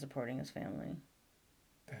knew he was supporting his family.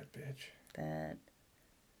 That bitch.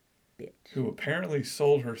 Who apparently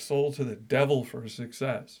sold her soul to the devil for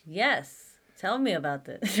success. Yes. Tell me about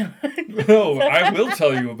this. No, I will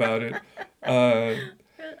tell you about it. Oh,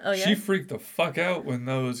 yeah? She freaked the fuck out when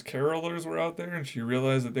those carolers were out there and she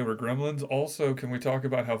realized that they were gremlins. Also, can we talk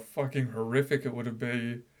about how fucking horrific it would have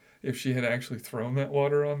been if she had actually thrown that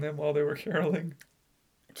water on them while they were caroling?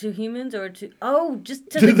 To humans or to... Oh, just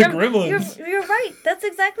to the gremlins. You're right. That's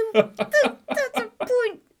exactly... that's a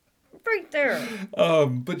point right there.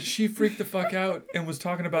 But she freaked the fuck out and was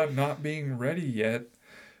talking about not being ready yet.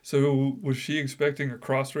 So was she expecting a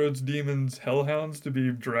Crossroads Demons hellhounds to be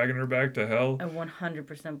dragging her back to hell? I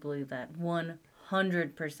 100% believe that.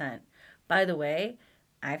 100%. By the way,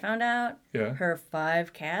 I found out her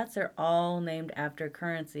 5 cats are all named after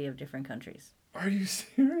currency of different countries. Are you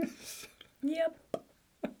serious? Yep.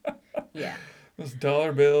 Yeah. This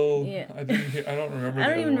dollar bill. Yeah. I don't remember. I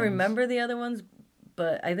don't even remember the other ones,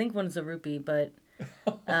 but I think one's a rupee. But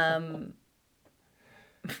not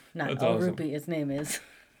That's a awesome. rupee. Its name is.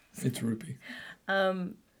 It's rupee.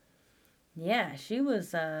 Yeah, she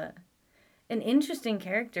was an interesting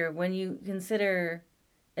character when you consider.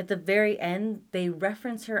 At the very end, they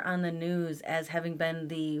reference her on the news as having been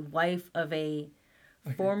the wife of a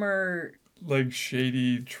former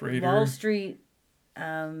shady trader. Wall Street.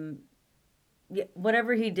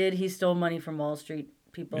 Whatever he did, he stole money from Wall Street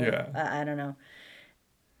people. Yeah. I don't know.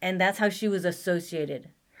 And that's how she was associated.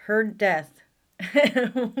 Her death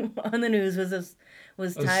on the news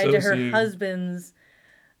was tied to her husband's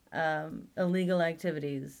illegal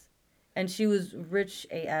activities. And she was rich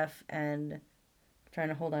AF and trying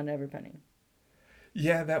to hold on to every penny.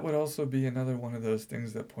 Yeah, that would also be another one of those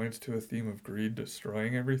things that points to a theme of greed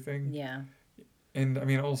destroying everything. Yeah. And, I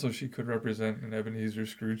mean, also she could represent an Ebenezer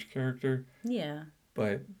Scrooge character. Yeah.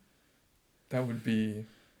 But that would be...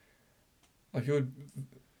 it would...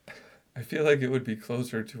 I feel like it would be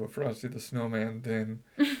closer to a Frosty the Snowman than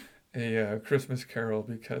a Christmas Carol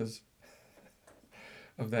because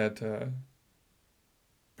of that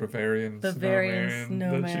Bavarian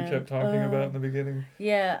snowman that she kept talking about in the beginning.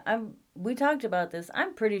 Yeah, we talked about this.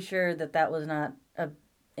 I'm pretty sure that was not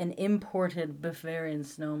an imported Bavarian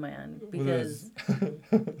snowman because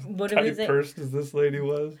what did we say? Pursed as this lady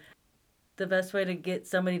was. The best way to get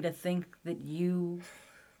somebody to think that you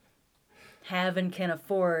have and can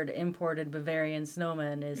afford imported Bavarian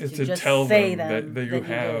snowmen is to just tell say them that you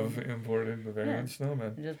have imported Bavarian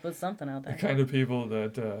snowmen. Just put something out there. The kind of people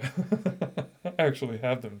that actually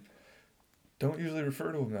have them don't usually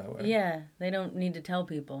refer to them that way. Yeah, they don't need to tell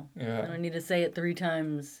people. Yeah. They don't need to say it 3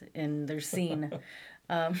 times in their scene.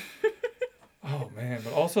 Oh, man.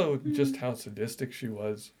 But also just how sadistic she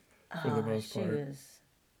was for the most part. She was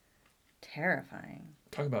terrifying.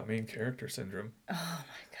 Talk about main character syndrome. Oh,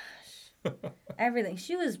 my gosh. Everything.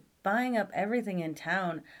 She was buying up everything in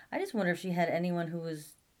town. I just wonder if she had anyone who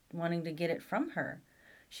was wanting to get it from her.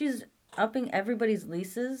 She's upping everybody's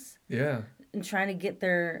leases. Yeah. And trying to get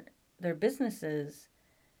their businesses.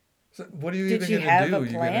 So what are you Did even she going to have do? a You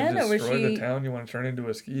going plan, to or was destroy the she? town? You want to turn it into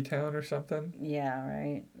a ski town or something? Yeah,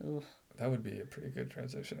 right. Ugh. That would be a pretty good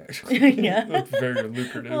transition, actually. Yeah. That's very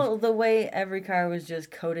lucrative. Well, the way every car was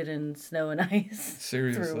just coated in snow and ice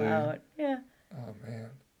Seriously. throughout. Yeah. Oh,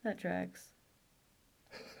 man. That tracks.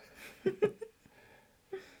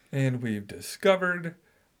 And we've discovered,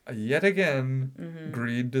 yet again,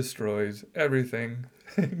 greed destroys everything,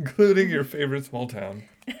 including your favorite small town.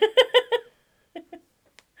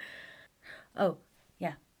 Oh,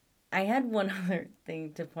 yeah. I had one other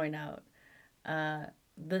thing to point out.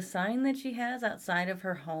 The sign that she has outside of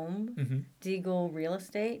her home, Deagle Real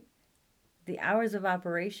Estate, the hours of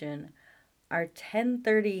operation are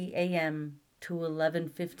 10:30 a.m. to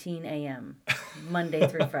 11:15 a.m. Monday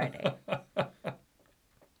through Friday.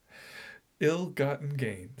 Ill-gotten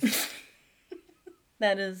gains.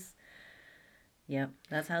 That is, yep,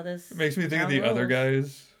 that's how this It makes me think of town the other rolls.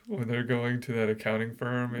 guys when they're going to that accounting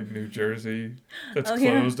firm in New Jersey that's Oh,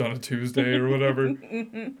 closed on a Tuesday or whatever.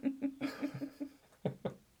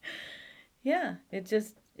 Yeah, it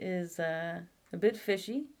just is a bit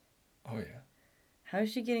fishy. Oh, yeah. How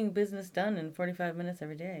is she getting business done in 45 minutes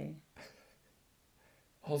every day?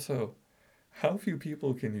 Also, how few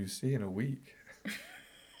people can you see in a week?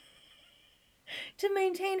 To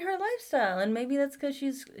maintain her lifestyle, and maybe that's because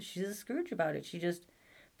she's a Scrooge about it. She just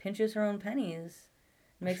pinches her own pennies,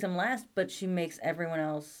 makes them last, but she makes everyone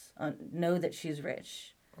else know that she's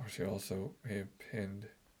rich. Or she also may have pinned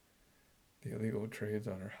the illegal trades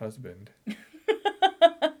on her husband.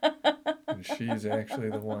 And she's actually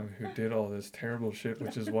the one who did all this terrible shit,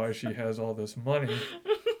 which is why she has all this money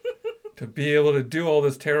to be able to do all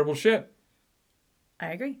this terrible shit.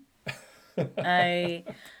 I agree.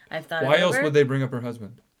 I've thought Why it else over. would they bring up her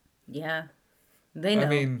husband? Yeah. They know. I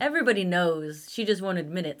mean, everybody knows. She just won't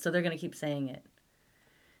admit it, so they're going to keep saying it.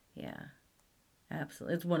 Yeah.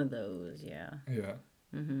 Absolutely. It's one of those, yeah. Yeah.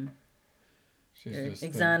 Mm-hmm. She's they're just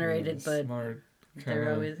exonerated, but smart,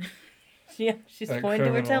 they're always... Yeah, she's that pointing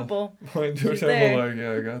to her criminal. temple. Pointing to her She's temple there. like,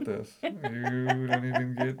 yeah, I got this. You don't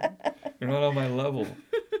even get... You're not on my level.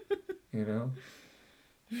 You know?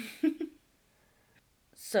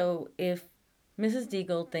 So if Mrs.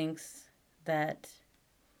 Deagle thinks that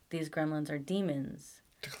these gremlins are demons...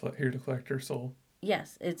 Here to collect her soul.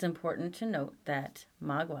 Yes, it's important to note that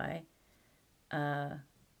mogwai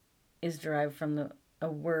is derived from a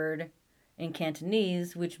word in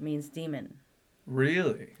Cantonese which means demon.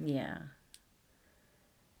 Really? Yeah.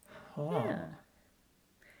 Huh. Yeah.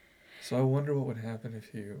 So I wonder what would happen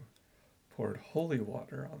if you poured holy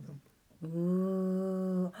water on them.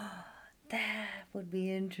 Ooh, that would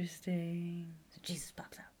be interesting. So Jesus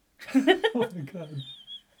pops out. Oh my god.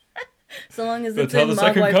 So long as That's it's how in the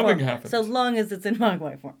second mogwai coming form. happens. So long as it's in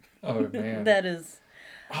mogwai form. Oh man. That is.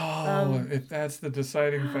 If that's the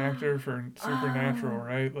deciding factor for supernatural,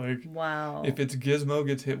 right? Like, wow. if it's Gizmo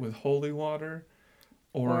gets hit with holy water,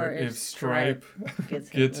 or if Stripe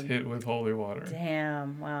gets hit with holy water.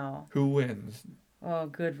 Damn! Wow. Who wins? Oh,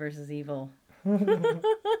 good versus evil.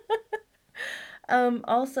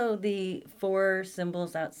 Also, the 4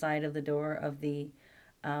 symbols outside of the door of the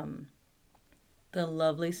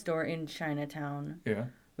lovely store in Chinatown. Yeah.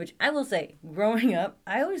 Which I will say, growing up,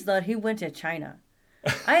 I always thought he went to China.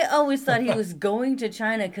 I always thought he was going to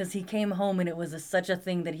China because he came home and it was such a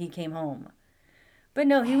thing that he came home. But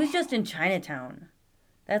no, he was just in Chinatown.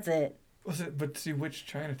 That's it. Was it? But see, which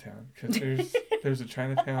Chinatown? Because there's a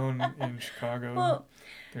Chinatown in Chicago. Well,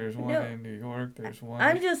 there's one in New York. There's one.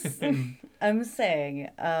 I'm saying,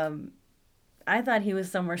 I thought he was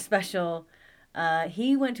somewhere special.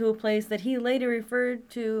 He went to a place that he later referred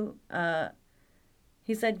to.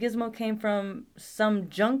 He said Gizmo came from some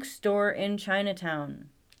junk store in Chinatown.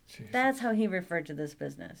 Jesus. That's how he referred to this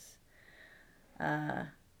business.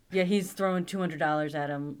 Yeah, he's throwing $200 at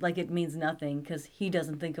him like it means nothing because he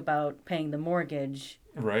doesn't think about paying the mortgage.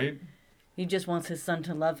 Right? He just wants his son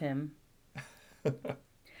to love him.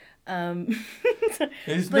 B.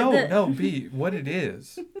 What it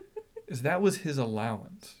is that was his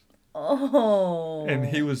allowance. Oh. And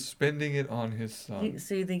he was spending it on his son.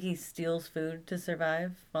 So you think he steals food to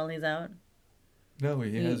survive while he's out? No,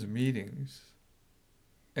 he has meetings.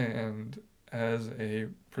 And as a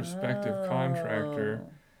prospective contractor,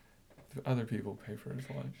 other people pay for his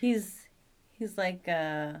lunch. He's like,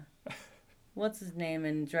 what's his name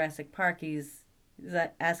in Jurassic Park? He's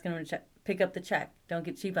asking him to pick up the check. Don't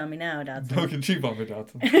get cheap on me now, Dodson. Don't get cheap on me,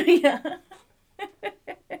 Dodson. Yeah.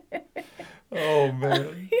 Oh,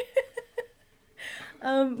 man.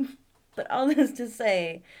 But all this to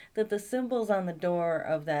say that the symbols on the door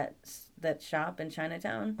of that shop in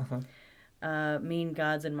Chinatown mean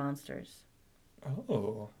gods and monsters.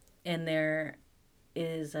 Oh. And there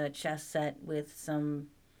is a chess set with some,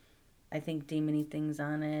 I think, demony things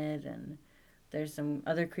on it, and there's some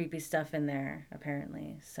other creepy stuff in there,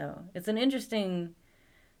 apparently. So it's an interesting,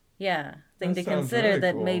 thing to consider, really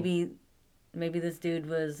that cool. maybe this dude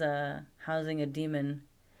was housing a demon.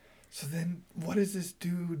 So then, what does this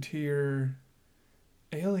do to your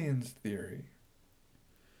aliens theory?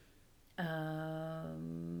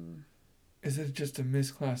 Is it just a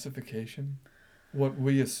misclassification? What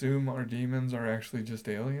we assume are demons are actually just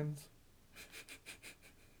aliens?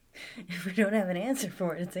 If we don't have an answer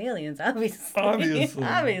for it, it's aliens, obviously.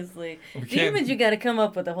 Obviously. Demons, you got to come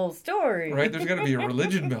up with a whole story. Right? There's got to be a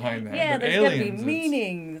religion behind that. Yeah, there's got to be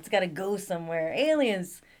meaning. It's got to go somewhere.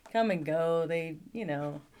 Aliens come and go. They,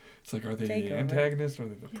 It's like, are they the antagonists or are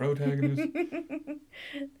they the protagonists?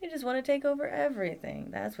 They just want to take over everything.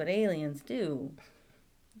 That's what aliens do.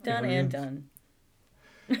 Done aliens. And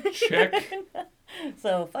done. Check.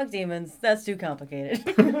 So, fuck demons. That's too complicated.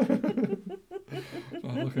 Oh,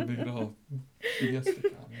 look at me, get all theistic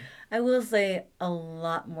on me. I will say a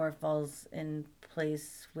lot more falls in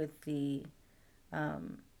place with the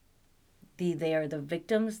they are the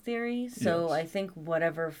victims theory. So yes. I think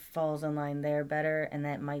whatever falls in line there better, and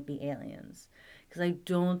that might be aliens. Because I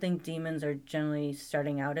don't think demons are generally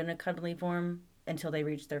starting out in a cuddly form until they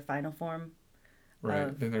reach their final form.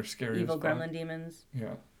 Right, then they're scary evil gremlin demons.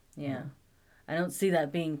 Yeah. I don't see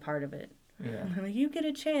that being part of it. Yeah. You get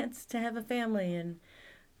a chance to have a family and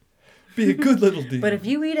be a good little demon. But if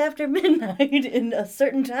you eat after midnight in a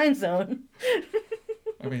certain time zone.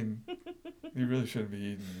 I mean, you really shouldn't be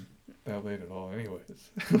eating that late at all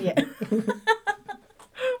anyways. Yeah.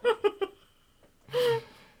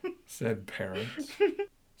 Said parents.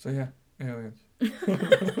 So yeah, aliens.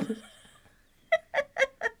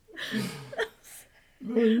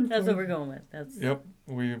 That's what we're going with. That's yep.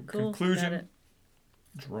 Conclusion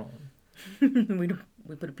drawn. we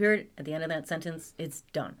put a period at the end of that sentence. It's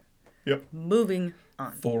done. Yep. Moving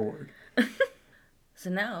on. Forward. So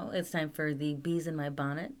now it's time for the bees in my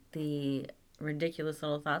bonnet, the ridiculous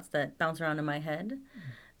little thoughts that bounce around in my head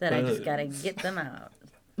that I just gotta get them out.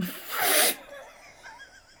 That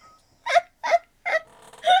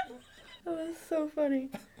was so funny.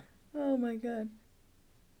 Oh my god.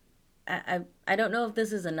 I don't know if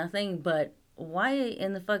this is a nothing, but why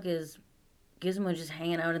in the fuck is Gizmo just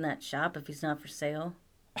hanging out in that shop if he's not for sale?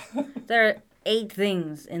 There are 8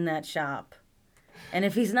 things in that shop. And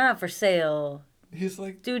if he's not for sale, he's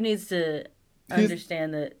like, dude needs to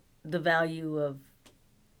understand the value of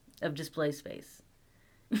display space.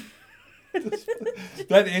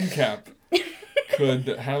 That end cap could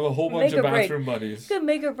have a whole bunch of bathroom buddies. Could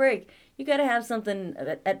make or break. You got to have something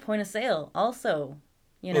at point of sale also.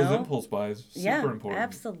 Those impulse buys, super important.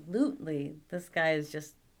 Absolutely. This guy is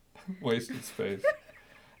just wasted space.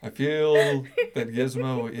 I feel that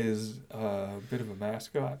Gizmo is a bit of a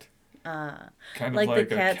mascot. Kind of like a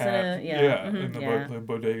cat. The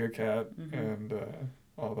bodega cat and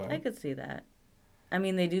all that. I could see that. I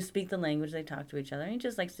mean, they do speak the language. They talk to each other. He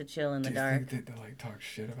just likes to chill in the dark. Do you think they talk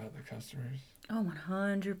shit about the customers? Oh,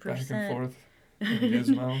 100%. Back and forth.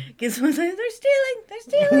 Gizmo. Gizmo's like, they're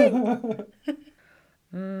stealing.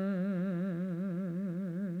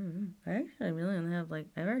 I actually really only have I've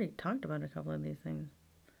already talked about a couple of these things.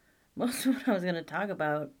 Most of what I was going to talk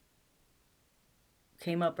about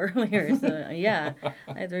came up earlier. So yeah,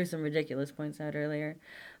 I threw some ridiculous points out earlier.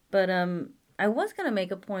 But I was going to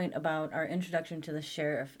make a point about our introduction to the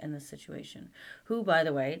sheriff in this situation, who, by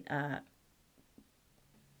the way,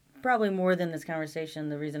 probably more than this conversation,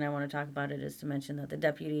 the reason I want to talk about it is to mention that the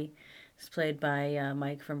deputy is played by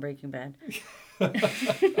Mike from Breaking Bad. I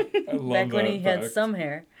love back when he fact. Had some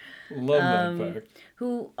hair. Love that fact.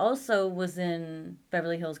 Who also was in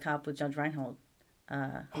Beverly Hills Cop with Judge Reinhold,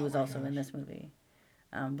 who was also in this movie.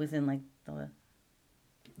 Within the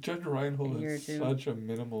Judge Reinhold is such a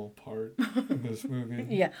minimal part in this movie.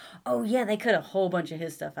 Yeah. Oh yeah, they cut a whole bunch of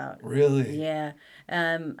his stuff out. Really? Yeah.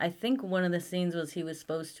 I think one of the scenes was he was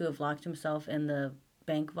supposed to have locked himself in the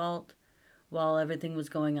bank vault while everything was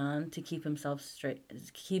going on to keep himself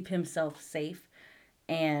safe,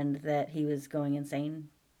 and that he was going insane.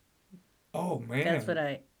 Oh man. That's what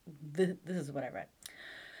this is what I read.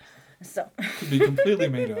 So could be completely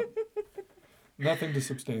made up. Nothing to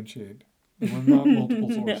substantiate. We're not multiple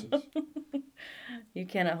sources. No. You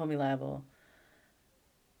cannot hold me liable.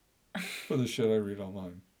 For the shit I read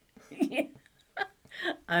online. Yeah.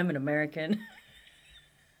 I'm an American.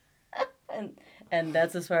 and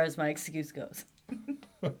that's as far as my excuse goes.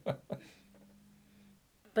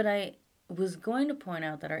 But I was going to point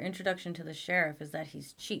out that our introduction to the sheriff is that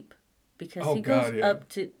he's cheap. Because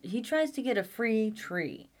he tries to get a free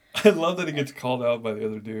tree. I love that he gets called out by the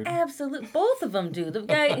other dude. Absolutely. Both of them do. The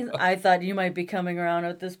guy, I thought you might be coming around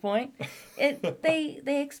at this point. They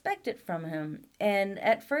expect it from him. And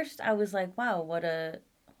at first I was like, wow, what an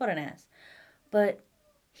ass. But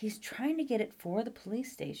he's trying to get it for the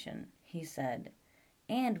police station, he said.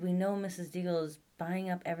 And we know Mrs. Deagle is buying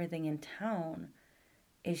up everything in town.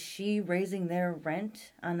 Is she raising their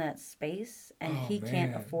rent on that space and he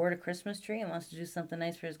can't afford a Christmas tree and wants to do something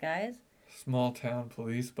nice for his guys? Small town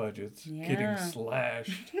police budgets getting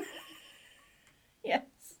slashed. Yes.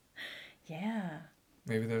 Yeah.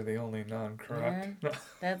 Maybe they're the only non-corrupt. Yeah,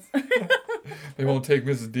 that's They won't take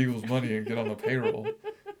Mrs. Deagle's money and get on the payroll.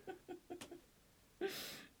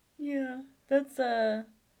 Yeah. That's a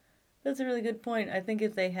really good point. I think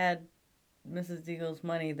if they had Mrs. Deagle's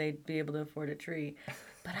money, they'd be able to afford a tree.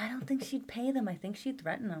 But I don't think she'd pay them. I think she'd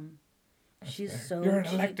threaten them. She's so You're an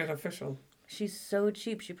cheap. elected official. She's so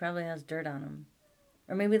cheap, she probably has dirt on them.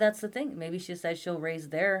 Or maybe that's the thing. Maybe she says she'll raise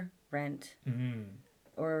their rent. Mm.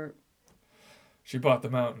 Or... She bought the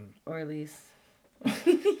mountain. Or at least...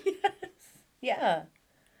 Yes. Yeah.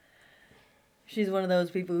 She's one of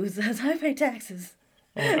those people who says, I pay taxes.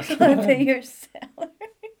 Oh, so I pay your salary.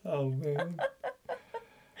 Oh, man.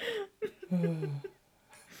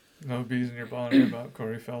 No bees in your bonnet about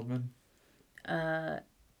Corey Feldman?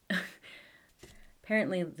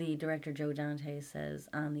 Apparently, the director Joe Dante says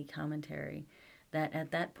on the commentary that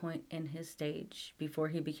at that point in his stage, before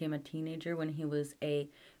he became a teenager, when he was a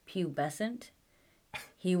pubescent,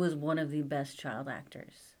 he was one of the best child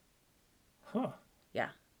actors. Huh.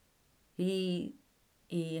 Yeah. He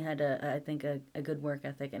had, I think, a good work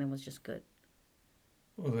ethic, and it was just good.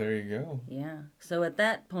 Well, there you go. Yeah. So at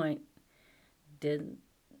that point, no,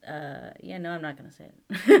 I'm not going to say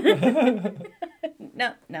it.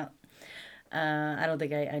 No. I don't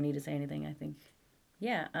think I need to say anything, I think.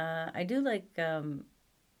 Yeah, I do like,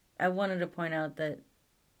 I wanted to point out that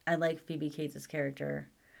I like Phoebe Cates' character.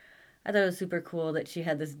 I thought it was super cool that she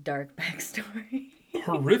had this dark backstory.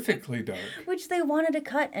 Horrifically dark. Which they wanted to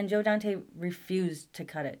cut, and Joe Dante refused to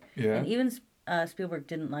cut it. Yeah. And even Spielberg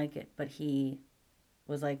didn't like it, but he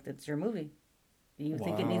was like, that's your movie. You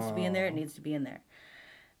think it needs to be in there, it needs to be in there.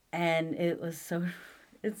 And it's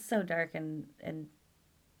so dark and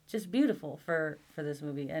just beautiful for this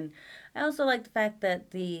movie. And I also like the fact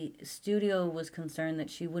that the studio was concerned that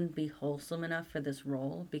she wouldn't be wholesome enough for this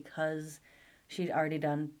role because she'd already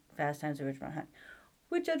done Fast Times at Ridgemont High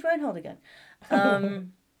with Judge Reinhold again.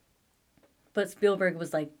 But Spielberg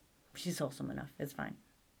was like, she's wholesome enough. It's fine.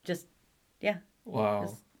 Just, yeah.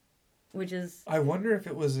 Wow. Which is... I wonder if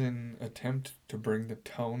it was an attempt to bring the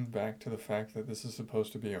tone back to the fact that this is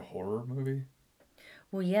supposed to be a horror movie.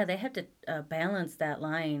 Well, yeah, they had to balance that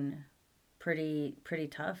line pretty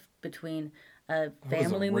tough between a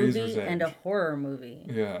family movie and a horror movie.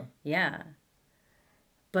 Yeah. Yeah.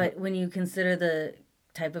 But when you consider the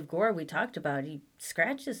type of gore we talked about,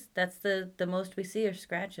 scratches, that's the most we see are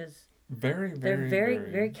scratches. They're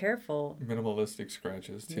very careful. Minimalistic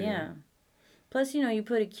scratches, too. Yeah. Plus, you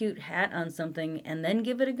put a cute hat on something and then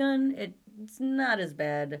give it a gun, it's not as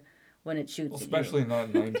bad when it shoots at you. Especially not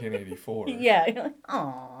in 1984. Yeah, you're like,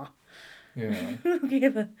 aw. Yeah. Who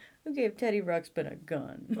gave Teddy Ruxpin a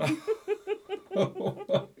gun? Oh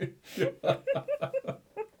my God.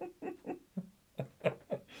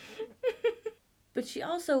 But she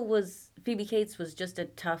also Phoebe Cates was just a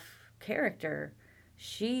tough character.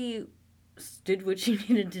 She did what she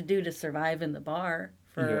needed to do to survive in the bar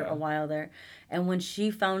for a while there. And when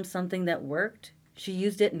she found something that worked, she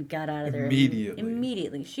used it and got out of there.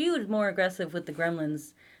 Immediately. She was more aggressive with the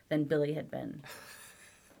Gremlins than Billy had been.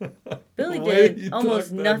 Billy did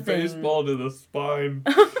almost nothing. Baseball to the spine.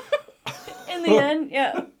 In the end,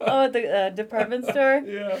 yeah. Oh, at the department store?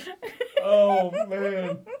 Yeah. Oh,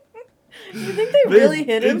 man. You think they really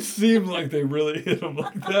hit him? It seemed like they really hit him.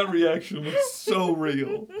 Like, that reaction was so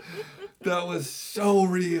real. That was so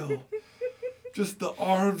real. Just the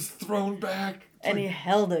arms thrown back. And he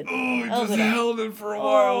held it. Oh, he just held it for a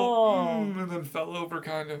while. And then fell over,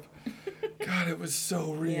 kind of. God, it was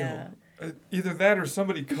so real. Yeah. Either that or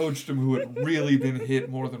somebody coached him who had really been hit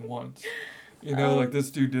more than once. Like this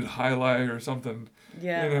dude did highlight or something.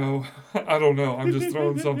 Yeah. I don't know. I'm just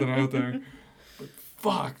throwing something out there. But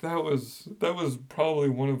fuck, that was probably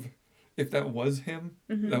one of, if that was him,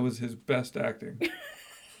 that was his best acting.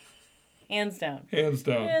 Hands down.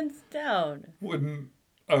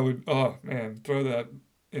 Oh man, throw that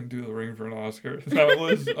into the ring for an Oscar. That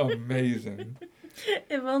was amazing.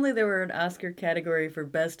 If only there were an Oscar category for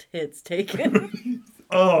best hits taken.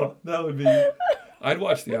 Oh, that would be... I'd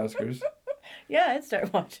watch the Oscars. Yeah, I'd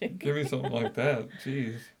start watching. Give me something like that.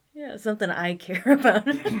 Jeez. Yeah, something I care about.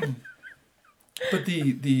 But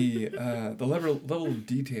the level of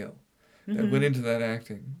detail that went into that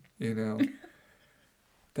acting,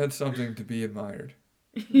 that's something to be admired.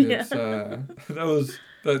 Yeah. It's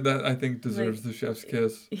that I think deserves the chef's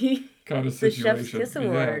kiss kind of The Chef's situation. Kiss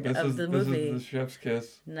Award This of is the this movie. is the chef's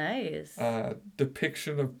kiss. Nice.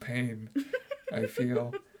 Depiction of pain, I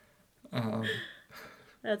feel.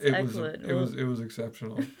 That's it excellent. it was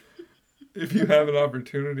exceptional. If you have an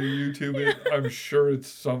opportunity, YouTube it. I'm sure it's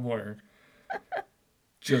somewhere.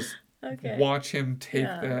 Just watch him take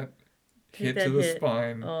that hit to the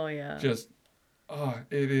spine. Oh yeah. Just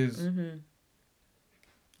it is. Mm-hmm.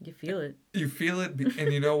 You feel it. You feel it,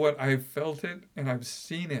 and you know what? I've felt it, and I've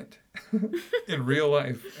seen it in real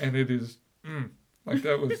life, and it is like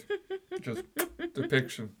that was just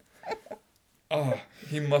depiction.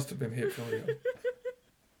 He must have been hit for real.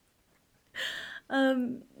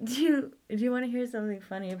 Do you want to hear something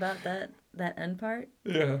funny about that end part?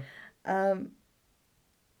 Yeah.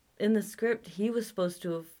 In the script, he was supposed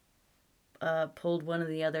to have pulled one of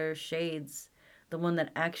the other shades, the one that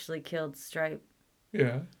actually killed Stripe.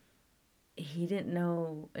 Yeah. He didn't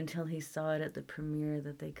know until he saw it at the premiere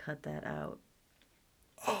that they cut that out.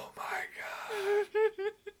 Oh my god.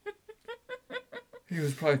 He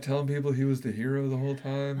was probably telling people he was the hero the whole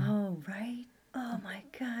time. Oh, right? Oh my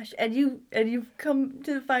gosh. And you've come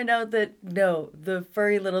to find out that no, the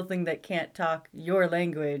furry little thing that can't talk your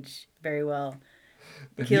language very well.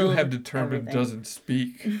 That you have determined doesn't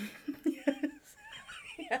speak. Yes.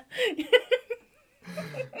 Yeah.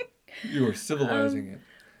 You are civilizing it.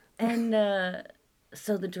 And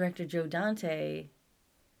so the director, Joe Dante,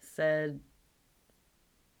 said,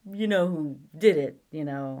 you know who did it,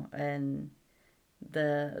 and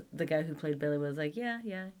the guy who played Billy was like, yeah.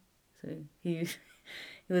 So he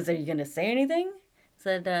was, are you going to say anything?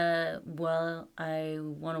 Said, well, I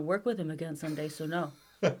want to work with him again someday, so no.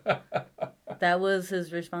 That was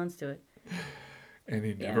his response to it. And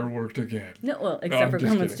he never worked again. No, well, except for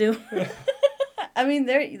Gremlins 2. I mean,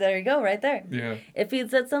 there you go, right there. Yeah. If he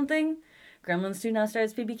had said something, Gremlins 2 now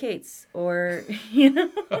stars Phoebe Cates, or,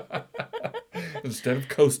 Instead of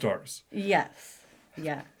co-stars. Yes.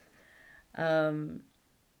 Yeah. Oh,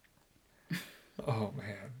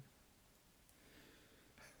 man.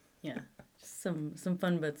 Yeah. Just some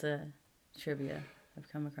fun bits of trivia I've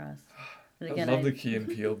come across. But again, I love the Key and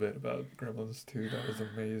Peele bit about Gremlins 2. That was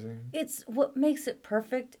amazing. It's what makes it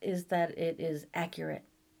perfect is that it is accurate.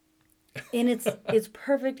 And it's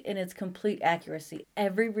perfect in its complete accuracy.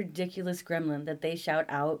 Every ridiculous gremlin that they shout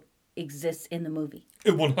out exists in the movie.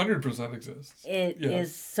 It 100% exists. It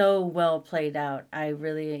is so well played out. I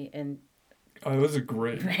really it was a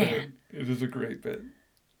great bit. It is a great bit.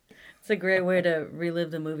 It's a great way to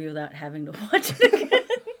relive the movie without having to watch it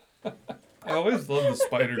again. I always love the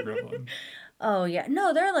spider gremlin. Oh yeah,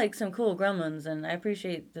 no, there are like some cool gremlins, and I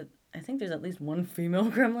appreciate that. I think there's at least one female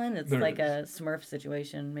gremlin. It's like a Smurf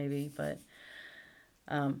situation, maybe, but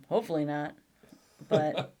hopefully not.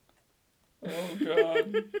 But oh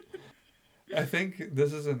god, I think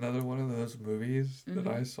this is another one of those movies that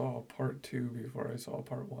I saw part 2 before I saw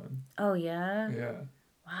part 1. Oh yeah. Yeah.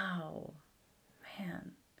 Wow,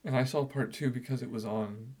 man. And I saw part 2 because it was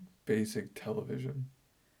on basic television.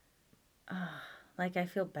 Like I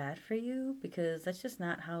feel bad for you because that's just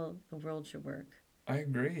not how the world should work. I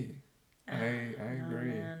agree. I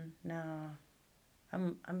agree. Man, no.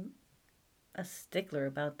 I'm a stickler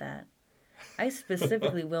about that. I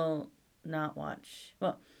specifically will not watch.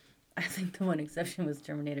 Well, I think the one exception was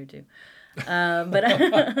Terminator 2. But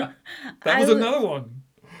that was another one.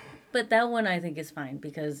 But that one I think is fine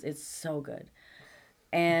because it's so good.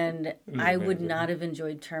 And I would not have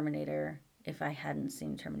enjoyed Terminator if I hadn't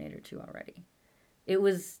seen Terminator 2 already. It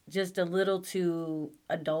was just a little too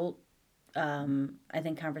adult, I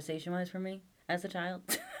think, conversation-wise for me as a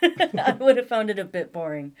child. I would have found it a bit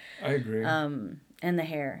boring. I agree. And the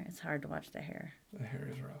hair. It's hard to watch the hair. The hair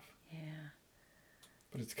is rough. Yeah.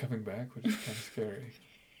 But it's coming back, which is kind of scary.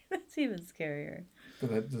 That's even scarier.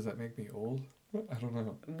 But does that make me old? I don't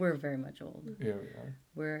know. We're very much old. Yeah,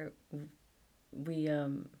 we are.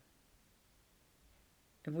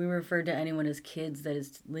 If we refer to anyone as kids that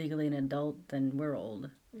is legally an adult, then we're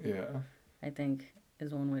old. Yeah. I think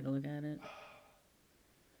is one way to look at it.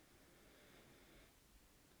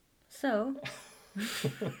 So,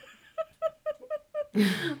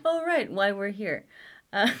 all right, why we're here.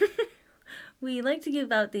 We like to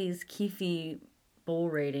give out these Keefe bowl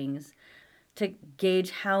ratings to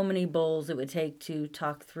gauge how many bowls it would take to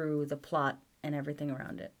talk through the plot and everything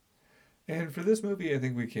around it. And for this movie, I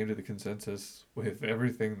think we came to the consensus with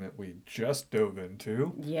everything that we just dove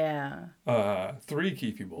into. Yeah. 3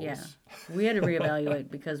 Keefy Bowls. Yeah. We had to reevaluate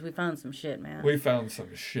because we found some shit, man. We found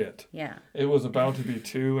some shit. Yeah. It was about to be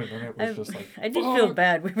 2, and then it was just like, I did feel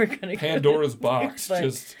bad we were going to Pandora's box.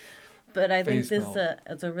 But I think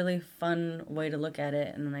it's a really fun way to look at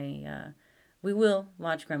it, and we will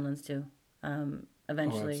watch Gremlins too,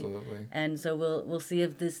 eventually. Oh, absolutely. And so we'll see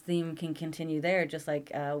if this theme can continue there, just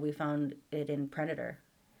like we found it in Predator.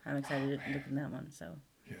 I'm excited to look at that one. So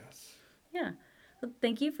yes. Yeah. Well,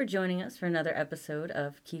 thank you for joining us for another episode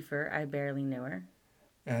of Kiefer, I Barely Knew Her.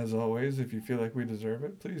 As always, if you feel like we deserve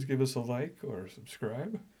it, please give us a like or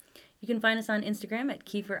subscribe. You can find us on Instagram at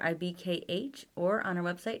KieferIBKH or on our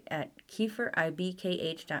website at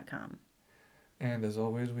KieferIBKH.com. And as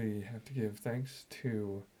always, we have to give thanks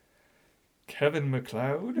to Kevin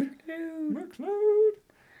MacLeod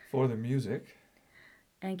for the music.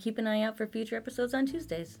 And keep an eye out for future episodes on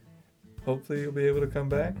Tuesdays. Hopefully you'll be able to come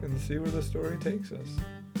back and see where the story takes us.